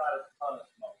 not a ton of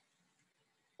smoke.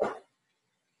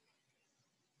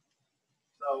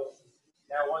 So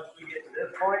now once we get to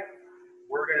this point,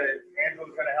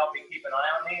 Angela's gonna help me keep an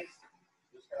eye on these.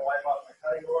 Just gonna wipe off my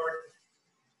cutting board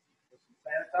with some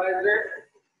sanitizer.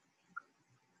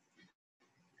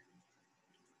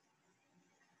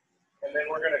 And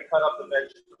then we're going to cut up the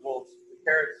vegetables, the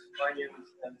carrots,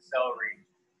 onions, and celery.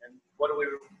 And what do we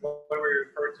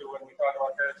refer to when we talk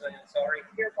about carrots, onions, and celery?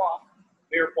 Mirepoix.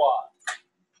 Mirepoix.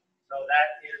 So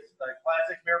that is the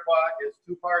classic mirepoix is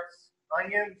 2 parts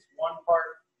onions, 1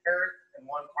 part carrot, and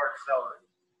 1 part celery.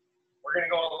 We're going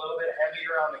to go a little bit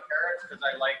heavier on the carrots because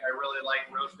I really like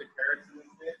roasted carrots in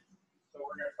this dish. So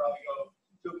we're going to probably go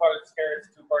 2 parts carrots,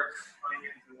 2 parts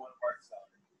onions, and 1 part celery.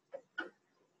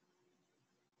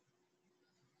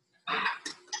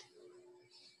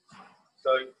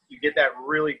 So you get that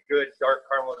really good dark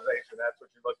caramelization. That's what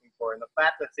you're looking for. And the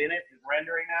fat that's in it is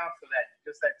rendering now, so that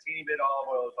just that teeny bit of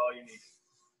olive oil is all you need.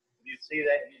 If you see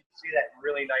that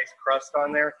really nice crust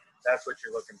on there, that's what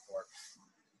you're looking for.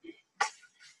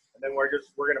 And then we're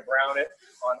gonna brown it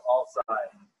on all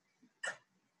sides.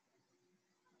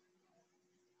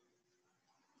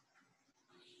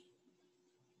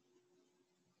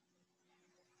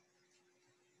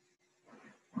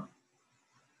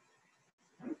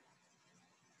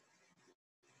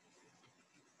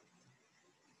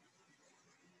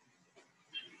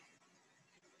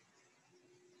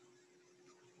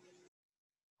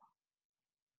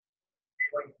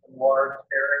 Some large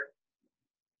carrots.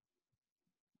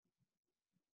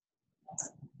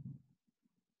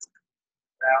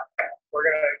 Now, we're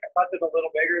going to cut it a little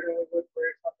bigger than we would for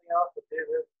something else. But this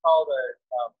is called a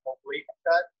oblique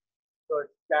cut. So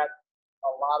it's got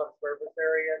a lot of surface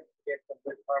area to get some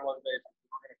good caramelization.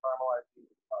 We're going to caramelize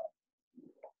these.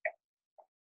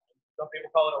 Some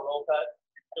people call it a roll cut.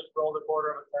 Just roll the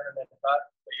quarter of a turn and then cut.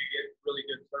 So you get really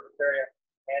good surface area.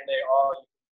 And they all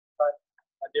cut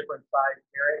a different size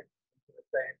carrot into the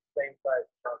same size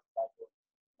chunk.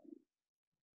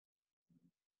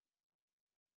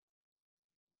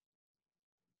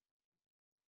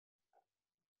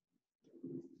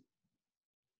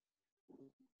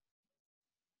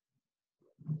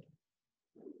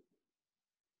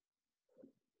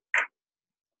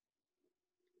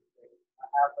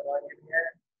 Half an onion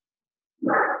here.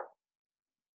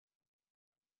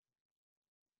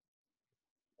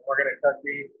 We're going to cut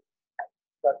this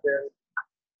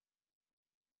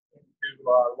into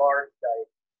large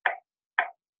dice.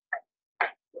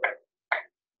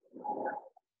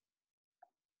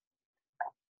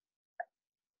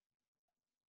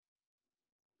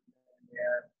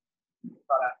 And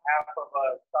about a half of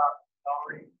a soft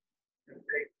celery. We're going to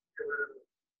take the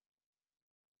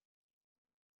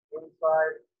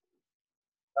inside.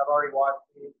 I've already washed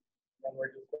these, and then we're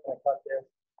just going to cut this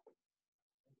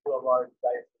into a large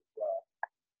dice as well.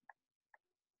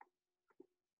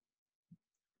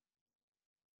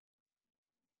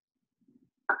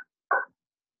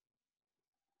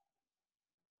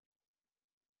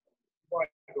 You want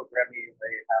to go grab me a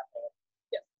half pan?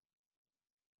 Yes.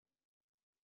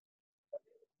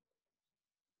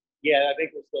 Yeah, I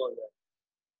think we're still in there.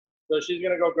 So she's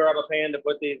going to go grab a pan to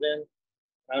put these in.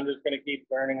 I'm just going to keep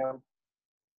burning them.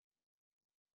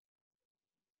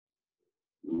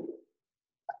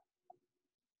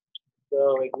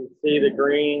 So you can see the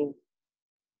green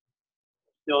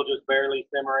still just barely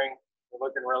simmering. They're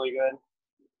looking really good.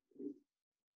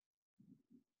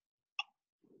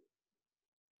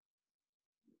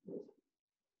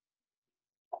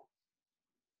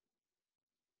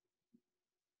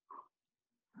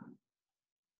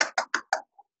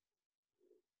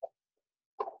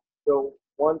 So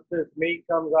once this meat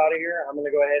comes out of here, I'm going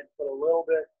to go ahead and put a little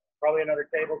bit, probably another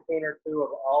tablespoon or 2 of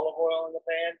olive oil in the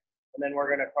pan, and then we're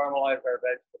going to caramelize our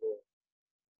vegetables.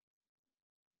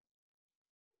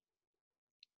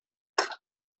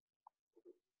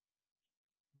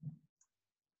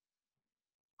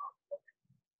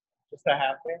 Just a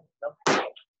half pan? No,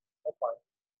 that's fine.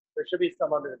 There should be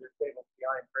some under this table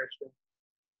behind Christian.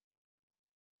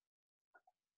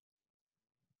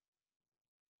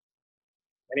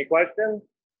 Any questions?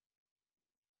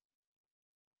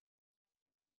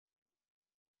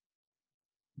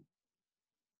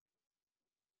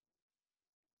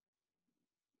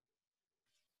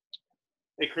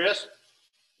 Hey, Chris,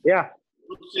 Yeah,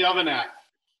 what's the oven at?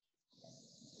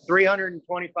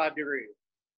 325 degrees.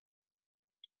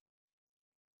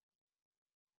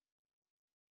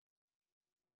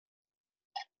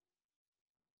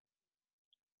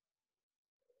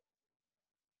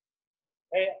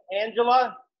 Hey,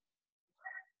 Angela,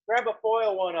 grab a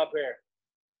foil one up here.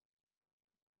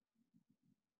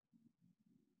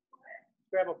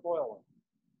 Grab a foil one.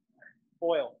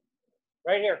 Foil.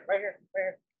 Right here, right here, right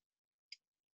here.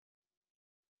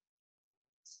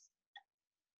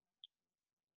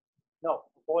 No,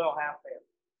 foil half there.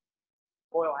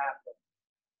 Foil half there.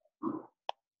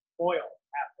 Foil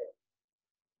half there.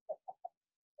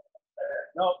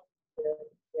 No.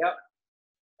 Yep.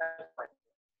 That's fine.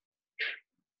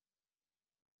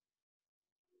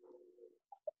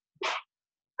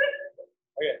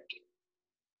 Okay.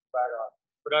 Back on.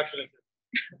 Production.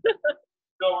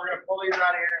 So we're gonna pull these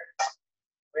out of here.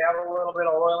 We have a little bit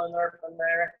of oil in there from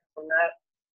that. I'm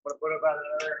gonna put about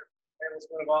another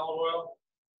tablespoon of olive oil.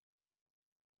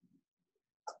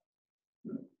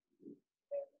 And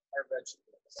our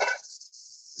vegetables.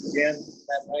 Again,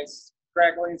 that nice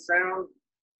crackling sound.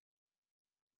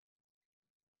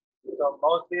 So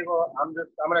most people, I'm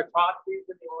gonna toss these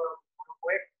in the oil real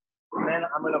quick, and then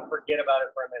I'm gonna forget about it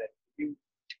for a minute.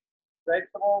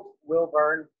 Vegetables will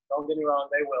burn. Don't get me wrong,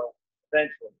 they will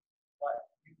eventually. But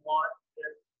you want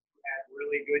this to have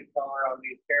really good color on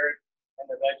these carrots and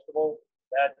the vegetables.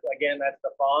 That's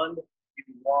the bond you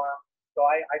want. So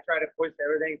I try to push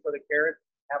everything so the carrots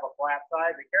have a flat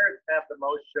side. The carrots have the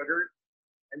most sugars,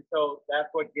 and so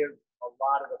that's what gives a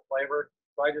lot of the flavor.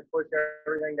 So I just push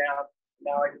everything down.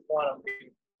 Now I just want them to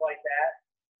like that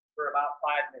for about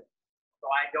 5 minutes. So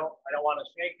I don't want to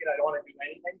shake it. I don't want to do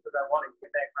anything because I want to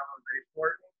get that caramelization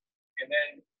working. And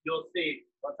then you'll see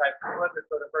once I flip it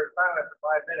for the first time after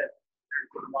 5 minutes,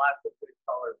 there's lots of good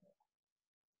colors.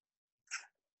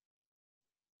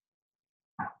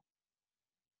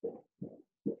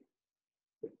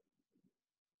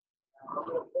 Now I'm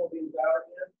going to pull these out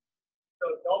again.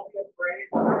 So don't be afraid.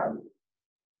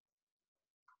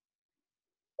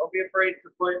 Don't be afraid to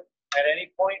put at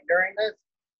any point during this.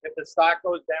 If the stock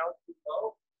goes down too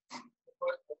low,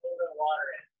 put a little bit of water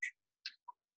in.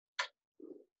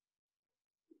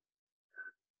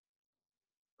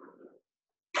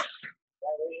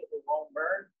 That way it won't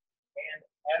burn. And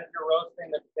as you're roasting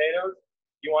the potatoes,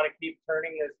 you want to keep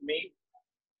turning this meat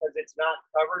because it's not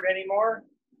covered anymore.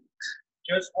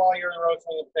 Just while you're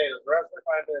roasting the potatoes. The rest of the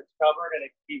time it's covered and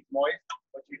it keeps moist,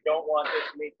 but you don't want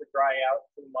this meat to dry out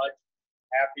too much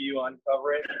after you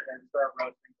uncover it and start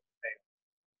roasting the potatoes.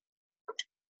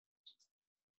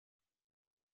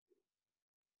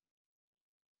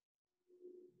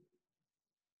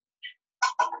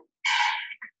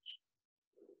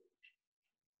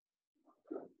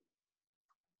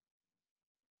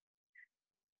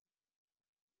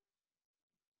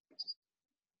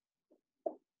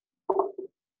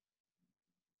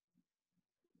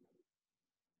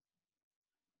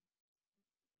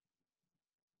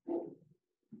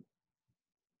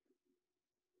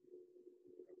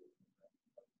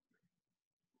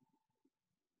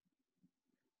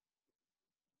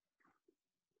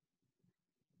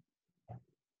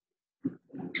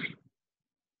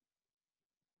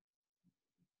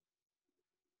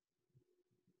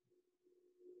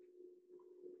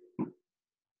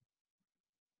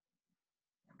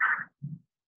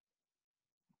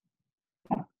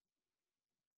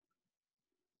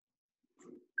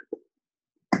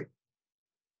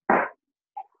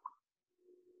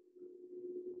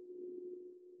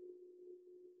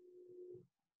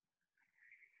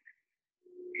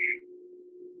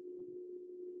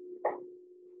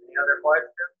 Any other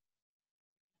questions?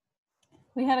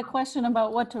 We had a question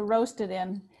about what to roast it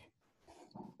in. Did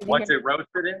you What's hear- it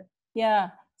roasted in? Yeah,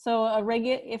 so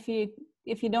if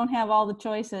you don't have all the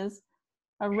choices,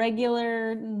 a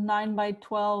regular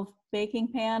 9x12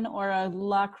 baking pan or a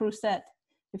La Crusette,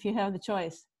 if you have the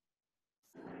choice.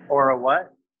 Or a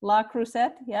what? La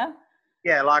Crusette, yeah?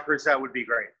 Yeah, La Crusette would be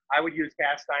great. I would use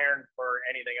cast iron for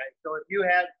anything. So if you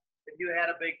had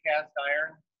a big cast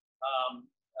iron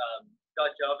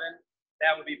Dutch oven,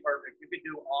 that would be perfect. You could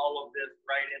do all of this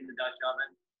right in the Dutch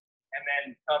oven and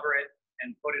then cover it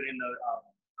and put it in the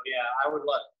oven. So yeah, I would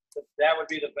love that.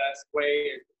 Would be the best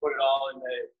way is to put it all in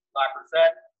the La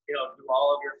Crusette. You know, do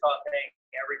all of your sauteing,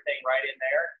 everything right in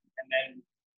there, and then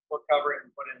cover it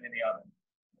and put it in the oven.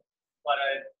 But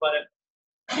a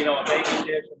baking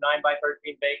dish, a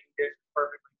 9x13 baking dish is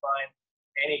perfectly fine.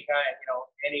 Any kind,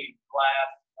 any glass,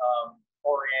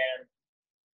 Corian,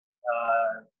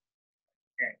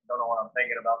 don't know what I'm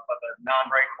thinking about, but the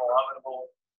non-breakable ovenable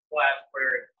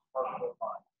glassware is perfectly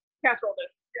fine. Casserole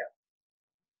dish. Yeah.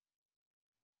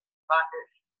 Hot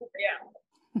dish. Yeah.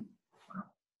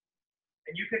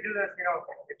 And you could do this,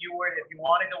 if you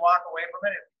wanted to walk away from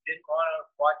it, if you didn't want to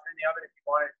watch it in the oven, if you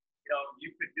wanted,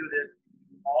 you could do this,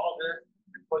 all of this,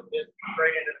 and put this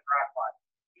straight into the crock pot.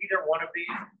 either one of these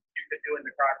you could do in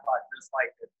the crock pot just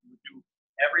like this. You would do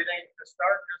everything to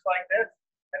start just like this,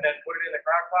 and then put it in the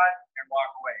crock pot and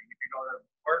walk away. You can go to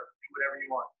work, do whatever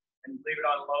you want, and leave it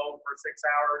on low for 6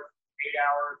 hours, 8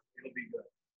 hours, it'll be good.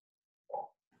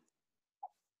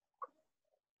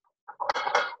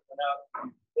 So now,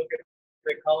 look at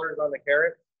the colors on the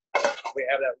carrot. We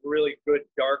have that really good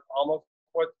dark, almost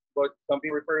what some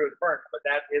people refer to as burnt, but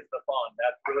that is the fun.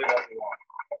 That's really what we want.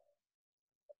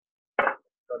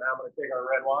 So now I'm going to take our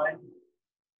red wine.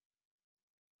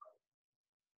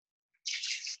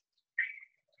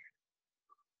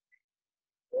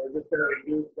 We're just going to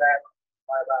reduce that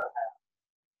by about half.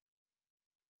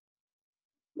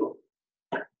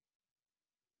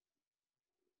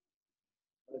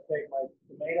 I'm going to take my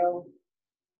tomato,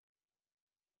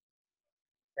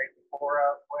 take the core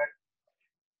out quick,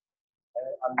 and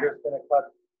I'm just going to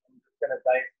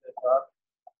dice this up.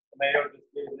 Tomato just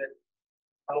gives it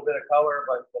a little bit of color,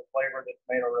 but the flavor of the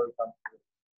tomato really comes through.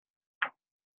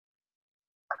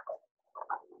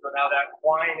 So now that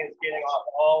wine is getting off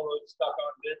all those stuck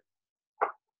on this.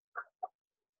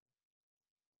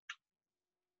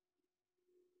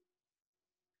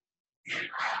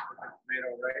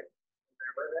 Tomato right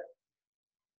there with it.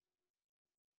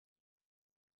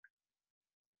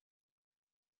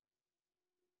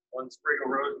 One sprig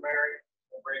of rosemary,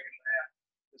 we'll break it in half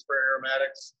just for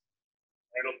aromatics.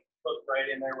 It'll cook right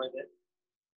in there with it.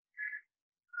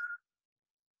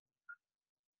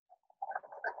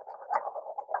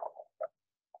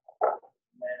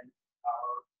 And then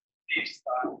our beef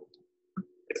stock.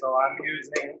 So I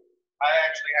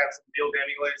actually have some veal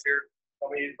demi-glace here. I'm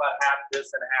going to use about half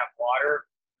this and half water,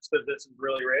 just because this is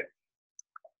really rich.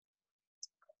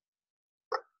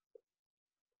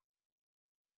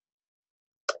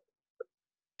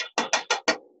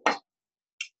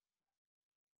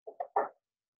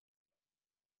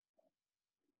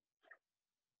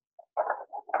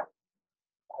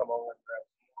 Come over and grab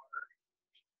some water.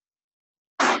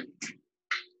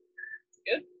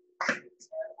 Good.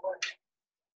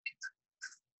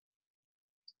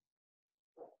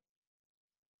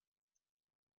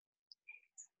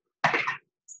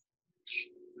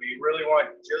 So you really want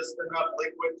just enough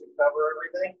liquid to cover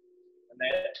everything. And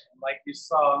then, like you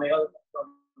saw on the other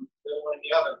from in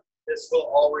the oven, this will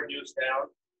all reduce down.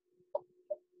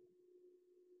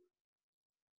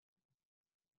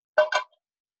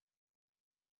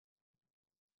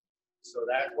 So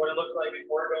that's what it looks like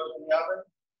before it goes in the oven.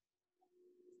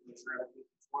 Make sure I get the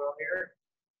foil here.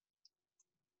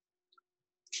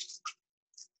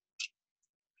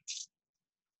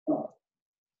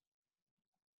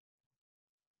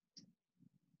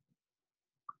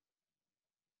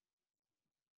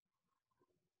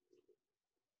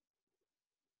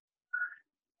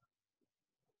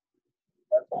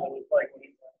 That's what it looks like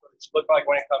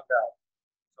when it comes out.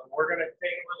 So we're going to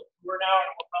take a little tour now,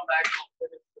 and we'll come back and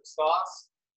finish the sauce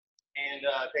and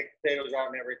take the potatoes out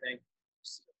and everything.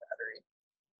 See the battery.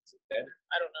 Is it dead?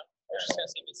 I don't know. I was just going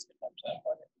to see if it's up to that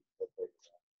point.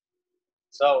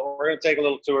 So we're going to take a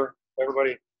little tour.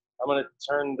 Everybody, I'm going to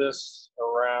turn this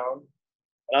around,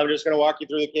 and I'm just going to walk you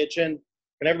through the kitchen.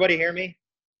 Can everybody hear me?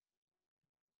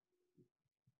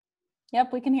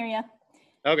 Yep, we can hear you.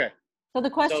 Okay. So the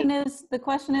question is,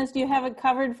 do you have it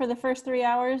covered for the first 3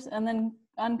 hours and then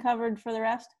uncovered for the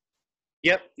rest?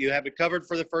 Yep, you have it covered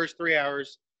for the first 3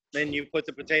 hours. Then you put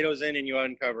the potatoes in and you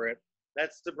uncover it.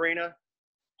 That's Sabrina.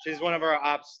 She's one of our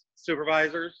ops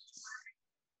supervisors.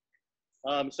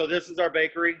 So this is our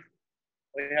bakery.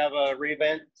 We have a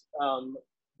revent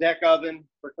deck oven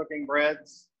for cooking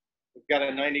breads. We've got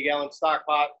a 90-gallon stock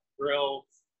pot, grill,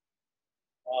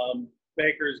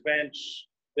 baker's bench,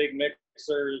 big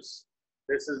mixers.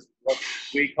 This is what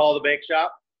we call the bake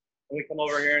shop. And we come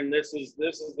over here, and this is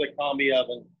the combi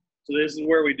oven. So this is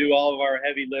where we do all of our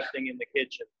heavy lifting in the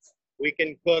kitchen. We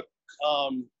can cook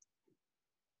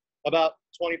about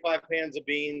 25 pans of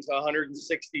beans,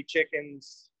 160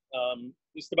 chickens,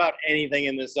 just about anything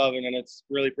in this oven, and it's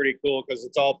really pretty cool because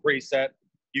it's all preset.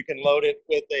 You can load it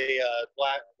with a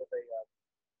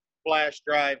flash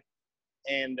drive,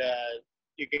 and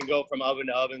you can go from oven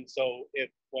to oven. So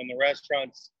when the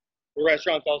restaurants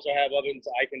also have ovens,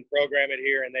 I can program it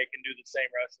here, and they can do the same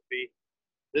recipe.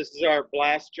 This is our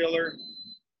blast chiller.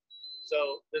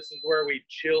 So this is where we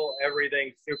chill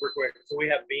everything super quick. So we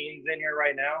have beans in here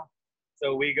right now.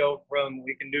 So we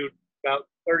can do about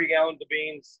 30 gallons of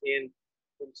beans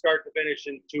from start to finish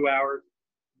in 2 hours.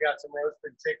 We've got some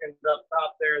roasted chickens up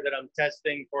top there that I'm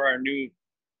testing for our new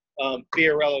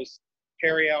Fiorella's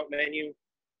carry-out menu.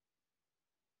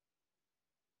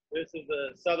 This is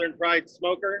a Southern Fried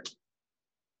Smoker.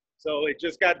 So it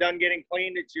just got done getting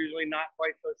cleaned. It's usually not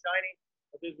quite so shiny,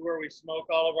 but this is where we smoke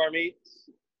all of our meats.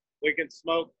 We can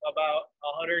smoke about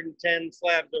 110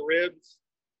 slabs of ribs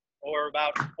or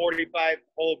about 45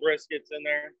 whole briskets in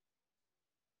there.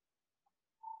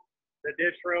 The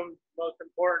dish room, most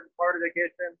important part of the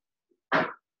kitchen.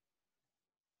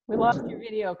 We lost your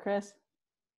video, Chris.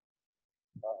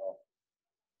 Uh-oh.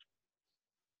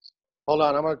 Hold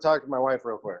on, I'm going to talk to my wife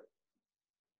real quick.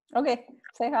 Okay,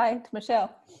 say hi to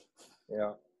Michelle.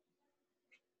 Yeah.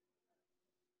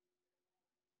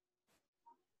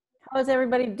 How's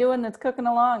everybody doing that's cooking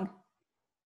along?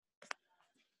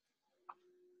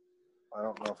 I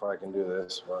don't know if I can do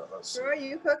this, but let's see. Troy, are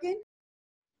you cooking?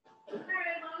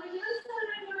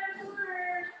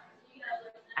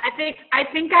 I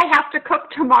think I have to cook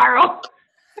tomorrow.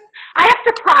 I have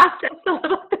to process a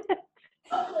little bit.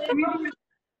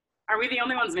 Are we the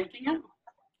only ones making it?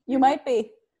 You might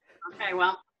be. Okay,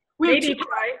 well, Maybe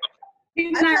try.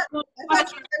 I thought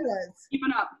Troy was.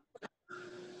 Keeping up.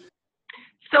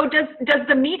 So does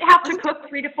the meat have to cook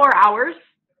 3 to 4 hours?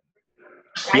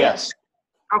 Right? Yes.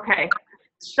 Okay.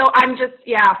 So I'm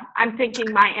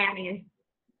thinking my Annie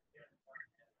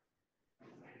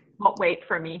won't wait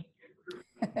for me.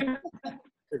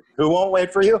 Who won't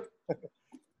wait for you?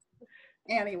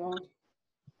 Annie won't.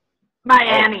 My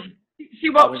Annie. She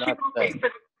won't Probably not wait for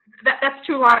that's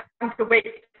too long to wait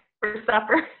for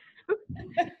supper.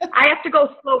 I have to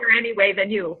go slower anyway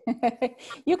than you.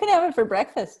 You can have it for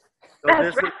breakfast.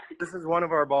 So this is one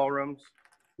of our ballrooms.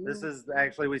 This is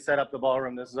actually, we set up the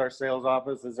ballroom. This is our sales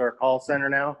office. This is our call center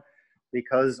now,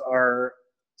 because our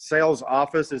sales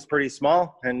office is pretty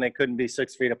small and they couldn't be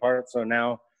 6 feet apart. So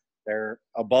now they're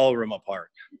a ballroom apart.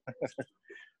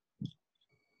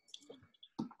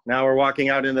 Now we're walking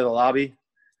out into the lobby.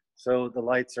 So the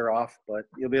lights are off, but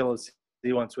you'll be able to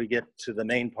see once we get to the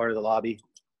main part of the lobby.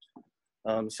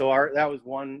 So that was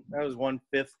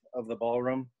 1/5 of the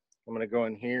ballroom. I'm going to go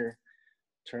in here,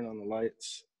 turn on the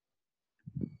lights.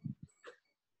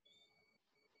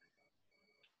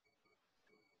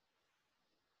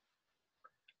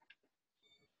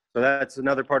 So that's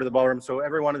another part of the ballroom. So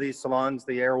every one of these salons,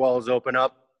 the air walls open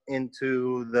up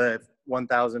into the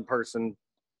 1,000 person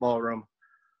ballroom.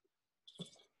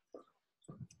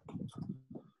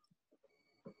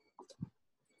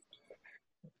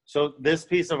 So this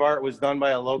piece of art was done by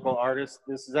a local artist.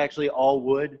 This is actually all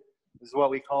wood. This is what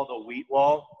we call the wheat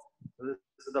wall. So this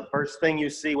is the first thing you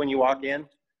see when you walk in,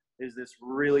 is this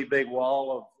really big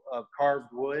wall of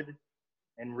carved wood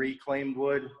and reclaimed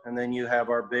wood. And then you have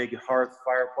our big hearth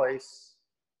fireplace.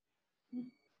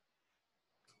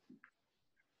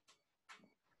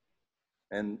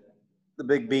 And the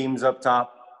big beams up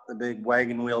top, the big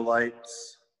wagon wheel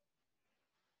lights.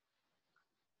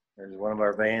 There's one of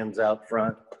our vans out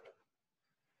front.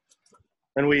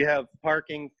 And we have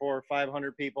parking for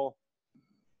 500 people.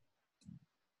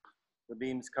 The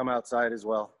beams come outside as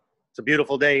well. It's a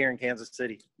beautiful day here in Kansas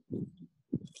City.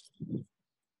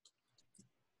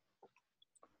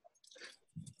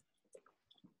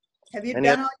 Have you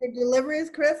done all your deliveries,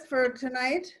 Chris, for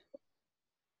tonight?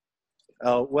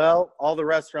 Well, all the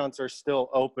restaurants are still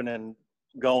open and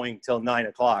going till 9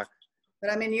 o'clock.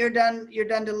 But I mean, you're done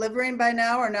delivering by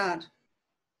now or not?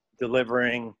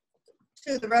 Delivering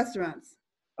To the restaurants.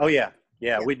 Oh yeah.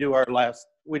 We do our last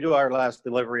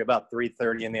delivery about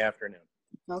 3:30 in the afternoon.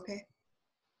 Okay.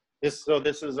 This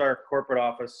is our corporate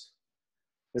office.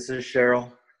 This is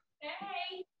Cheryl.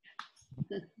 Hey.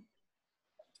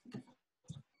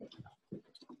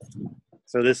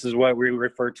 So this is what we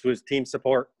refer to as team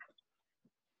support.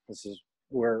 This is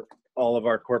where all of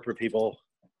our corporate people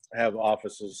have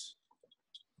offices.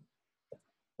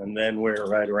 And then we're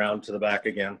right around to the back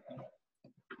again.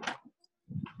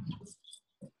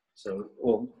 So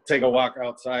we'll take a walk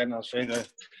outside and I'll show you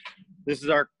this is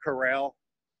our corral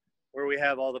where we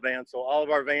have all the vans. So all of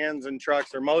our vans and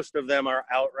trucks, or most of them, are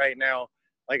out right now.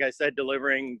 Like I said,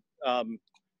 delivering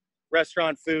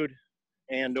restaurant food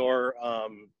or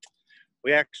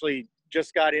we actually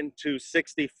just got into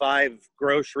 65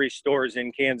 grocery stores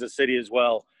in Kansas City as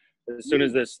well. As soon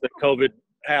as the COVID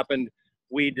happened,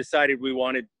 we decided we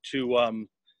wanted to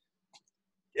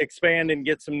expand and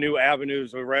get some new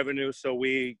avenues of revenue. So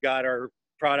we got our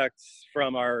products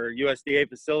from our USDA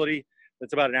facility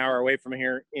that's about an hour away from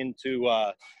here into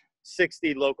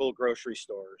 60 local grocery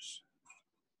stores.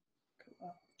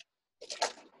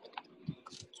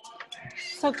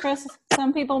 So Chris,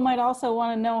 some people might also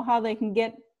want to know how they can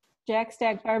get Jack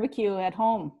Stack BBQ at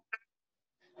home.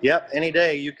 Yep, any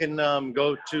day. You can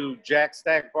go to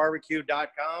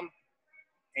jackstackbarbecue.com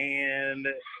and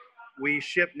we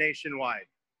ship nationwide.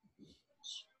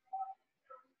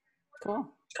 Cool.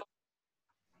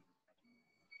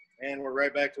 And we're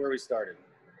right back to where we started.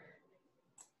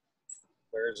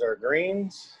 There's our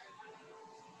greens.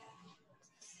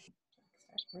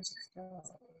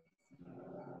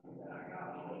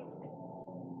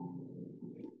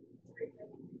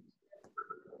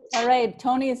 All right,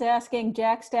 Tony is asking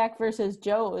Jack Stack versus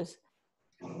Joe's.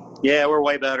 Yeah, we're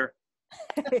way better.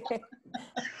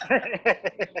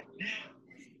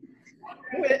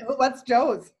 What's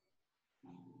Joe's?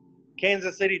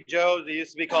 Kansas City Joe's. They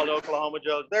used to be called Oklahoma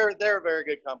Joe's. They're a very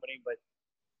good company, but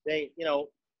they, you know,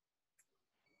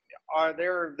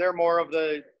 they're more of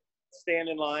the stand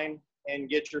in line and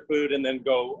get your food and then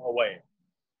go away.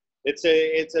 It's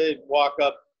a walk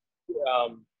up.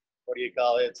 What do you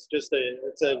call it?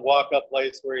 It's a walk up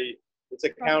place where it's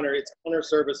counter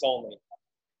service only.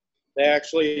 They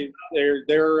actually their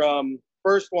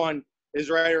first one is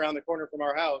right around the corner from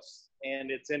our house, and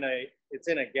it's in a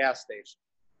gas station.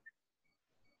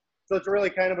 So it's really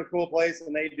kind of a cool place,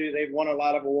 and they've won a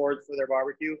lot of awards for their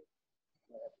barbecue.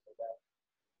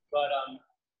 But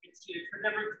it's the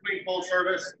difference between full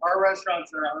service. Our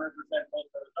restaurants are 100% full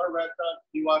service. Our restaurants,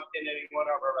 if you walked in any one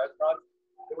of our restaurants,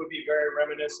 it would be very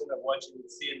reminiscent of what you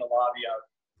would see in the lobby out.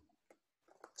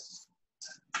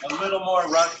 A little more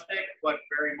rustic, but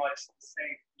very much the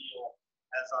same feel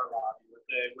as our lobby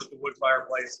with the wood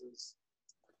fireplaces.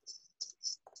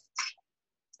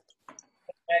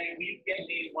 Patty, we can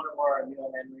need one of our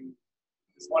meal Henry.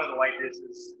 It's one of the white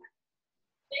dishes.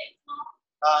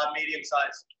 Medium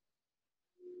size.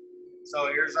 So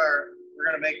we're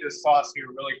gonna make this sauce here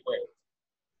really quick.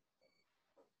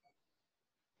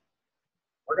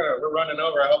 We're running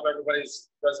over. I hope everybody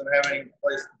doesn't have any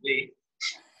place to be.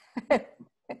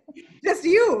 Just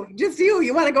you.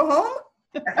 You want to go home?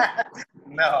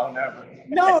 No, never.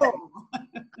 No.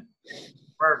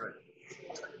 Perfect.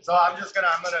 So I'm gonna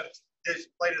just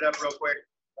plate it up real quick.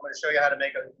 I'm gonna show you how to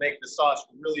make the sauce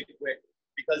really quick,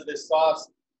 because this sauce,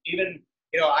 even,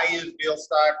 you know, I use veal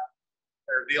stock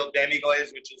or veal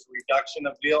demi-glaze, which is a reduction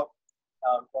of veal.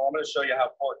 So I'm gonna show you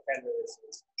how pork tender this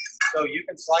is. So you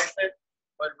can slice it,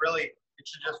 but really it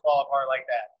should just fall apart like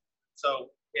that.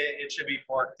 So it should be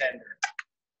pork tender,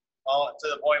 all to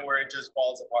the point where it just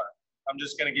falls apart. I'm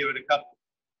just gonna give it a couple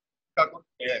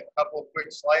of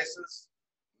quick slices.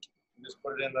 Just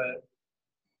put it in the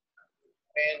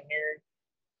pan here.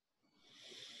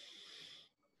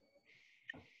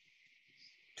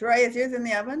 Troy, is yours in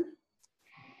the oven?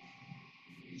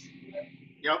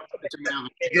 Yep, it's in the oven.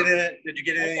 Did you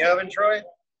get it in the oven, Troy?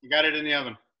 You got it in the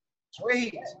oven.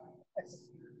 Sweet.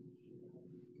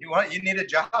 You need a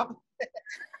job?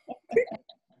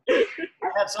 I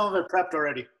had some of it prepped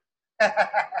already. Okay,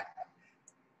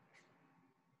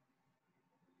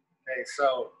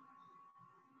 so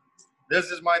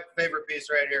this is my favorite piece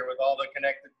right here with all the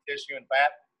connective tissue and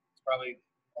fat. It's probably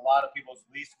a lot of people's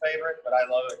least favorite, but I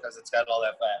love it because it's got all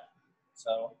that fat.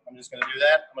 So I'm just going to do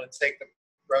that. I'm going to take the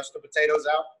roasted potatoes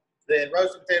out. The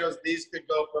roasted potatoes, these could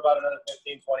go for about another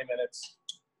 15, 20 minutes.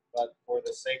 But for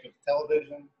the sake of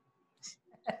television.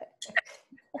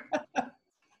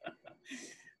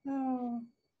 Oh.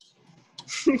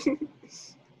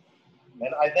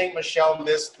 And I think Michelle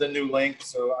missed the new link,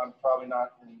 so I'm probably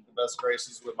not in the best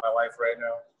graces with my wife right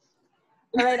now.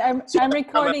 All right, I'm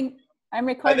recording. I'm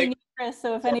recording you, Chris.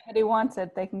 So if anybody wants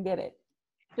it, they can get it.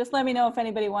 Just let me know if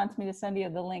anybody wants me to send you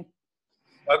the link.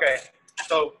 Okay,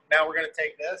 so now we're gonna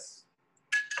take this.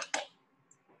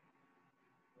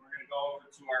 We're gonna go over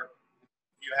to our.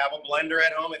 If you have a blender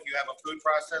at home, if you have a food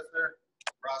processor,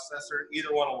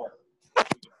 either one will work.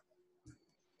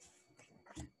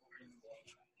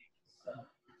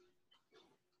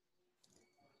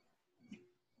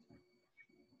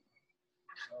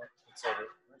 It's over.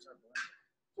 Where's our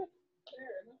blender?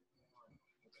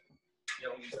 Yeah,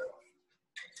 we'll use that one.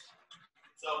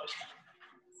 So,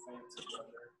 fancy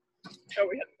blender. Oh,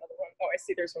 we had another one. Oh, I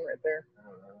see there's one right there. I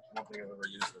don't think I've ever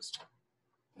used this one.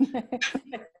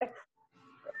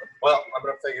 Well, I'm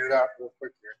going to figure it out real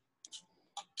quick here.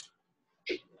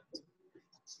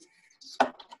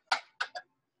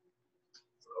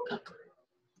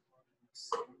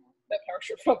 That power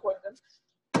should plug one in.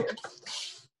 Here.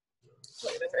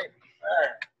 Plug it in right. All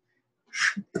right.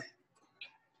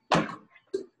 Now,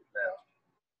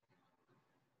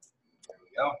 there we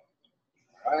go.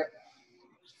 All right.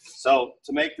 So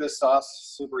to make this sauce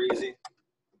super easy,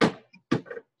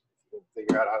 we'll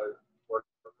figure out how to work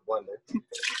with the blender.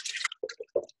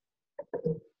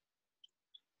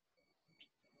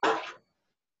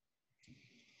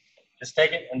 Just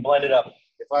take it and blend it up.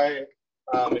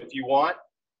 If you want,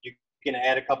 you can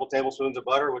add a couple tablespoons of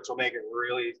butter, which will make it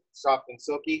really soft and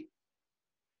silky.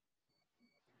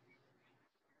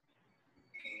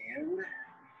 And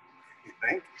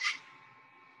think.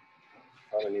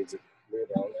 Probably needs a lid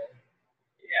on there.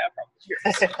 Yeah, probably.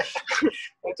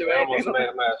 Won't do I almost anything. made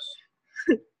a mess.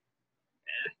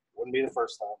 Wouldn't be the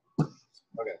first time.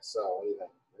 Okay, so what do you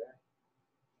think? There.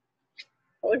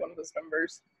 Probably one of those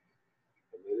numbers.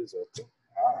 The lid is open.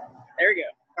 There we go.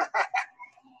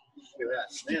 Look at that.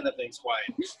 Man, that thing's quiet.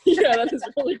 Yeah, that is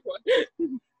really cool. The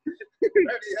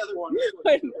other one. This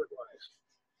one's super quiet.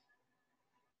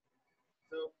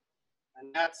 So,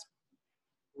 and that's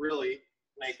really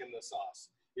making the sauce.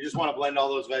 You just want to blend all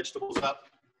those vegetables up,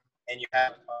 and you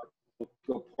have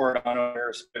go pour it on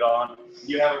or spit on.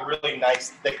 You have a really nice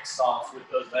thick sauce with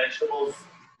those vegetables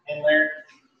in there,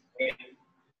 and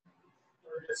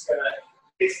we're just gonna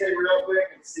taste it real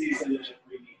quick and season it if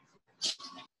we need.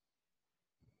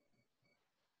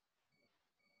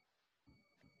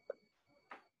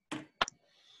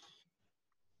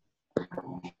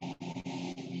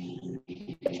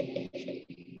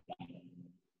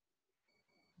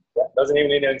 Yeah, doesn't even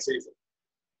need any season.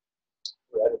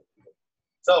 Ready.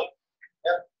 So,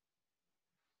 yeah.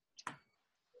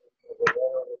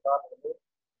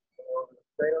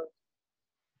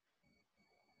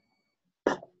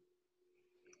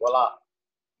 Voila.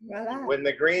 Voila. When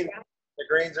the greens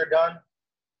are done,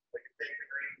 we can take the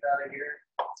greens out of here.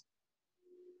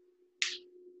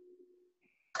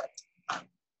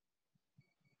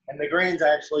 And the greens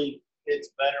actually, it's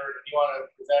better, if you want to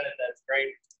present it, that's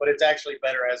great, but it's actually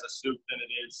better as a soup than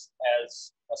it is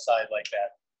as a side like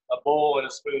that. A bowl and a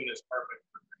spoon is perfect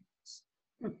for greens.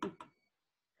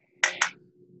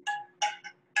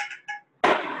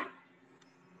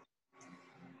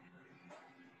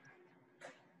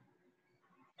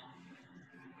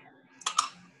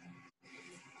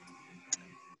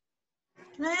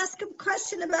 Can I ask a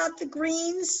question about the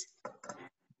greens?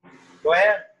 Go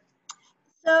ahead.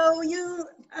 So you,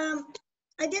 I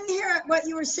didn't hear what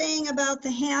you were saying about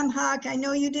the ham hock. I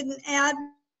know you didn't add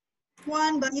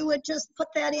one, but you would just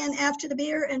put that in after the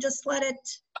beer and just let it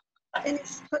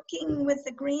finish cooking with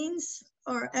the greens?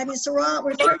 Or, I mean, so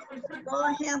we're talking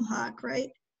raw ham hock,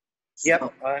 right?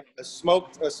 Yep, a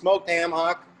smoked ham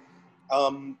hock.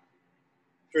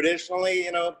 Traditionally,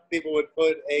 you know, people would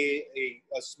put a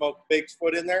smoked pig's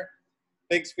foot in there.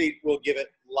 Pig's feet will give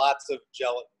it lots of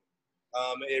gelatin.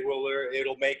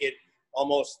 It'll make it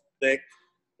almost thick.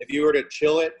 If you were to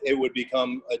chill it, it would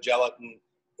become a gelatin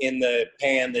in the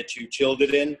pan that you chilled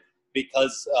it in,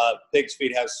 because pig's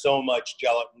feet have so much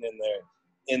gelatin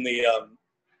in the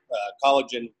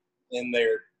collagen in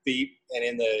their feet and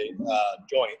in the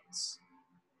joints.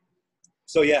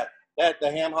 So yeah,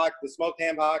 the ham hock, the smoked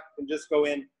ham hock, can just go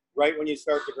in right when you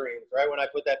start the greens, right when I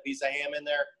put that piece of ham in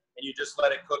there, and you just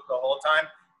let it cook the whole time.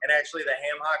 And actually, the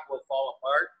ham hock will fall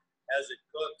apart as it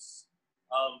cooks.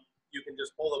 You can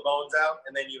just pull the bones out,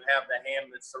 and then you have the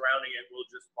ham that's surrounding it will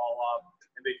just fall off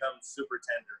and become super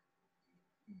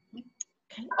tender.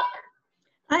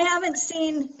 I haven't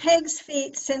seen pig's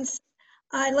feet since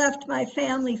I left my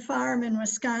family farm in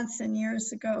Wisconsin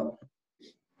years ago.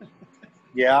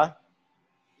 Yeah.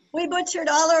 We butchered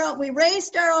all our own, we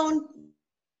raised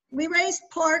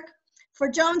pork for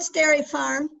Jones Dairy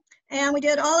Farm, and we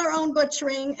did all our own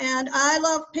butchering, and I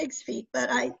love pig's feet, but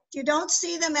you don't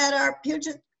see them at our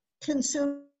Puget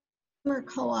Consumer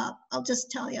Co-op, I'll just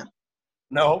tell you.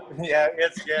 No, yeah,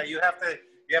 you have to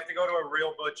go to a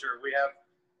real butcher. We have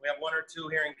one or two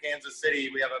here in Kansas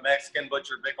City. We have a Mexican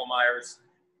butcher, Bickelmeyer's,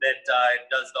 that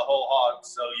does the whole hog,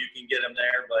 so you can get them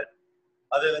there, but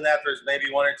other than that, there's maybe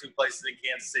one or two places in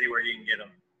Kansas City where you can get them.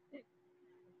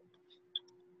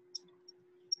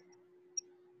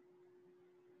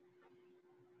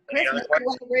 Chris, you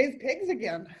want to raise pigs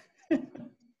again?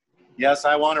 Yes,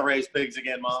 I want to raise pigs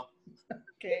again, Mom.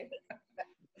 Okay.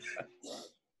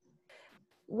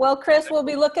 Well, Chris, we'll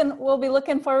be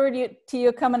looking forward to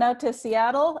you coming out to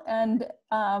Seattle and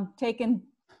taking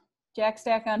Jack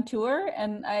Stack on tour.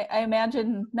 And I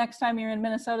imagine next time you're in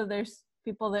Minnesota, there's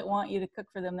people that want you to cook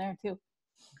for them there too.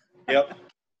 Yep.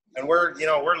 And we're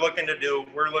looking to do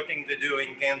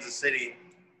in Kansas City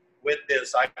with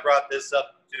this. I brought this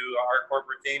up to our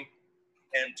corporate team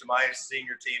and to my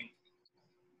senior team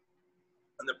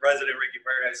and the president, Ricky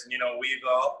Paradise. And I've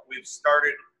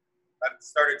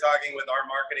started talking with our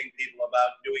marketing people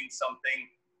about doing something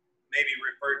maybe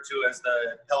referred to as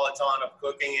the Peloton of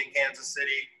cooking in Kansas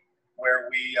City, where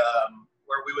we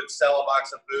would sell a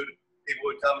box of food. People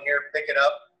would come here, pick it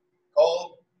up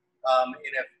cold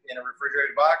in a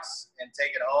refrigerated box, and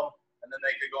take it home, and then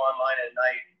they could go online at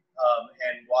night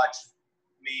and watch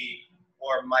me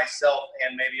or myself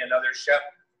and maybe another chef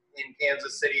in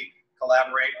Kansas City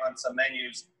collaborate on some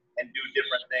menus and do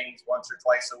different things once or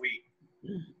twice a week.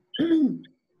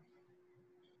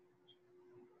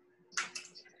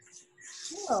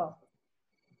 Oh,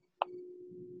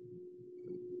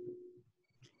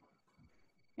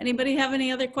 Anybody have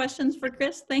any other questions for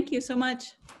Chris? Thank you so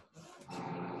much.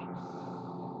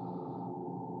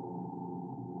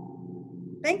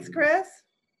 thanks, Chris.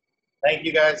 Thank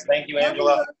you, guys. Thank you,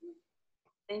 Angela.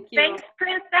 Thank you. Thanks,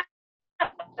 Chris. That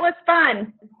was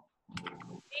fun.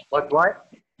 What?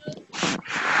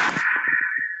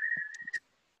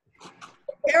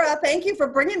 Kara, thank you for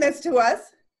bringing this to us.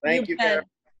 Thank you, bet. Kara.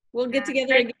 We'll get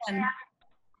together again.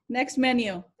 Next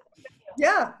menu.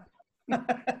 Yeah.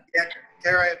 Yeah,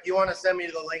 Kara, if you want to send me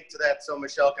the link to that so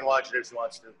Michelle can watch it if she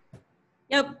wants to.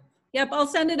 Yep, I'll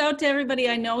send it out to everybody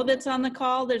I know that's on the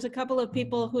call. There's a couple of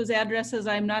people whose addresses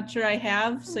I'm not sure I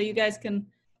have, so you guys can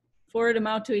forward them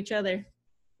out to each other.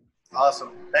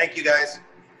 Awesome. Thank you, guys.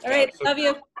 All right, love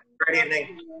you. Great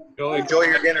evening. Enjoy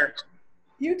your dinner.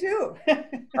 You too.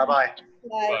 Bye-bye.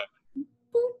 Bye.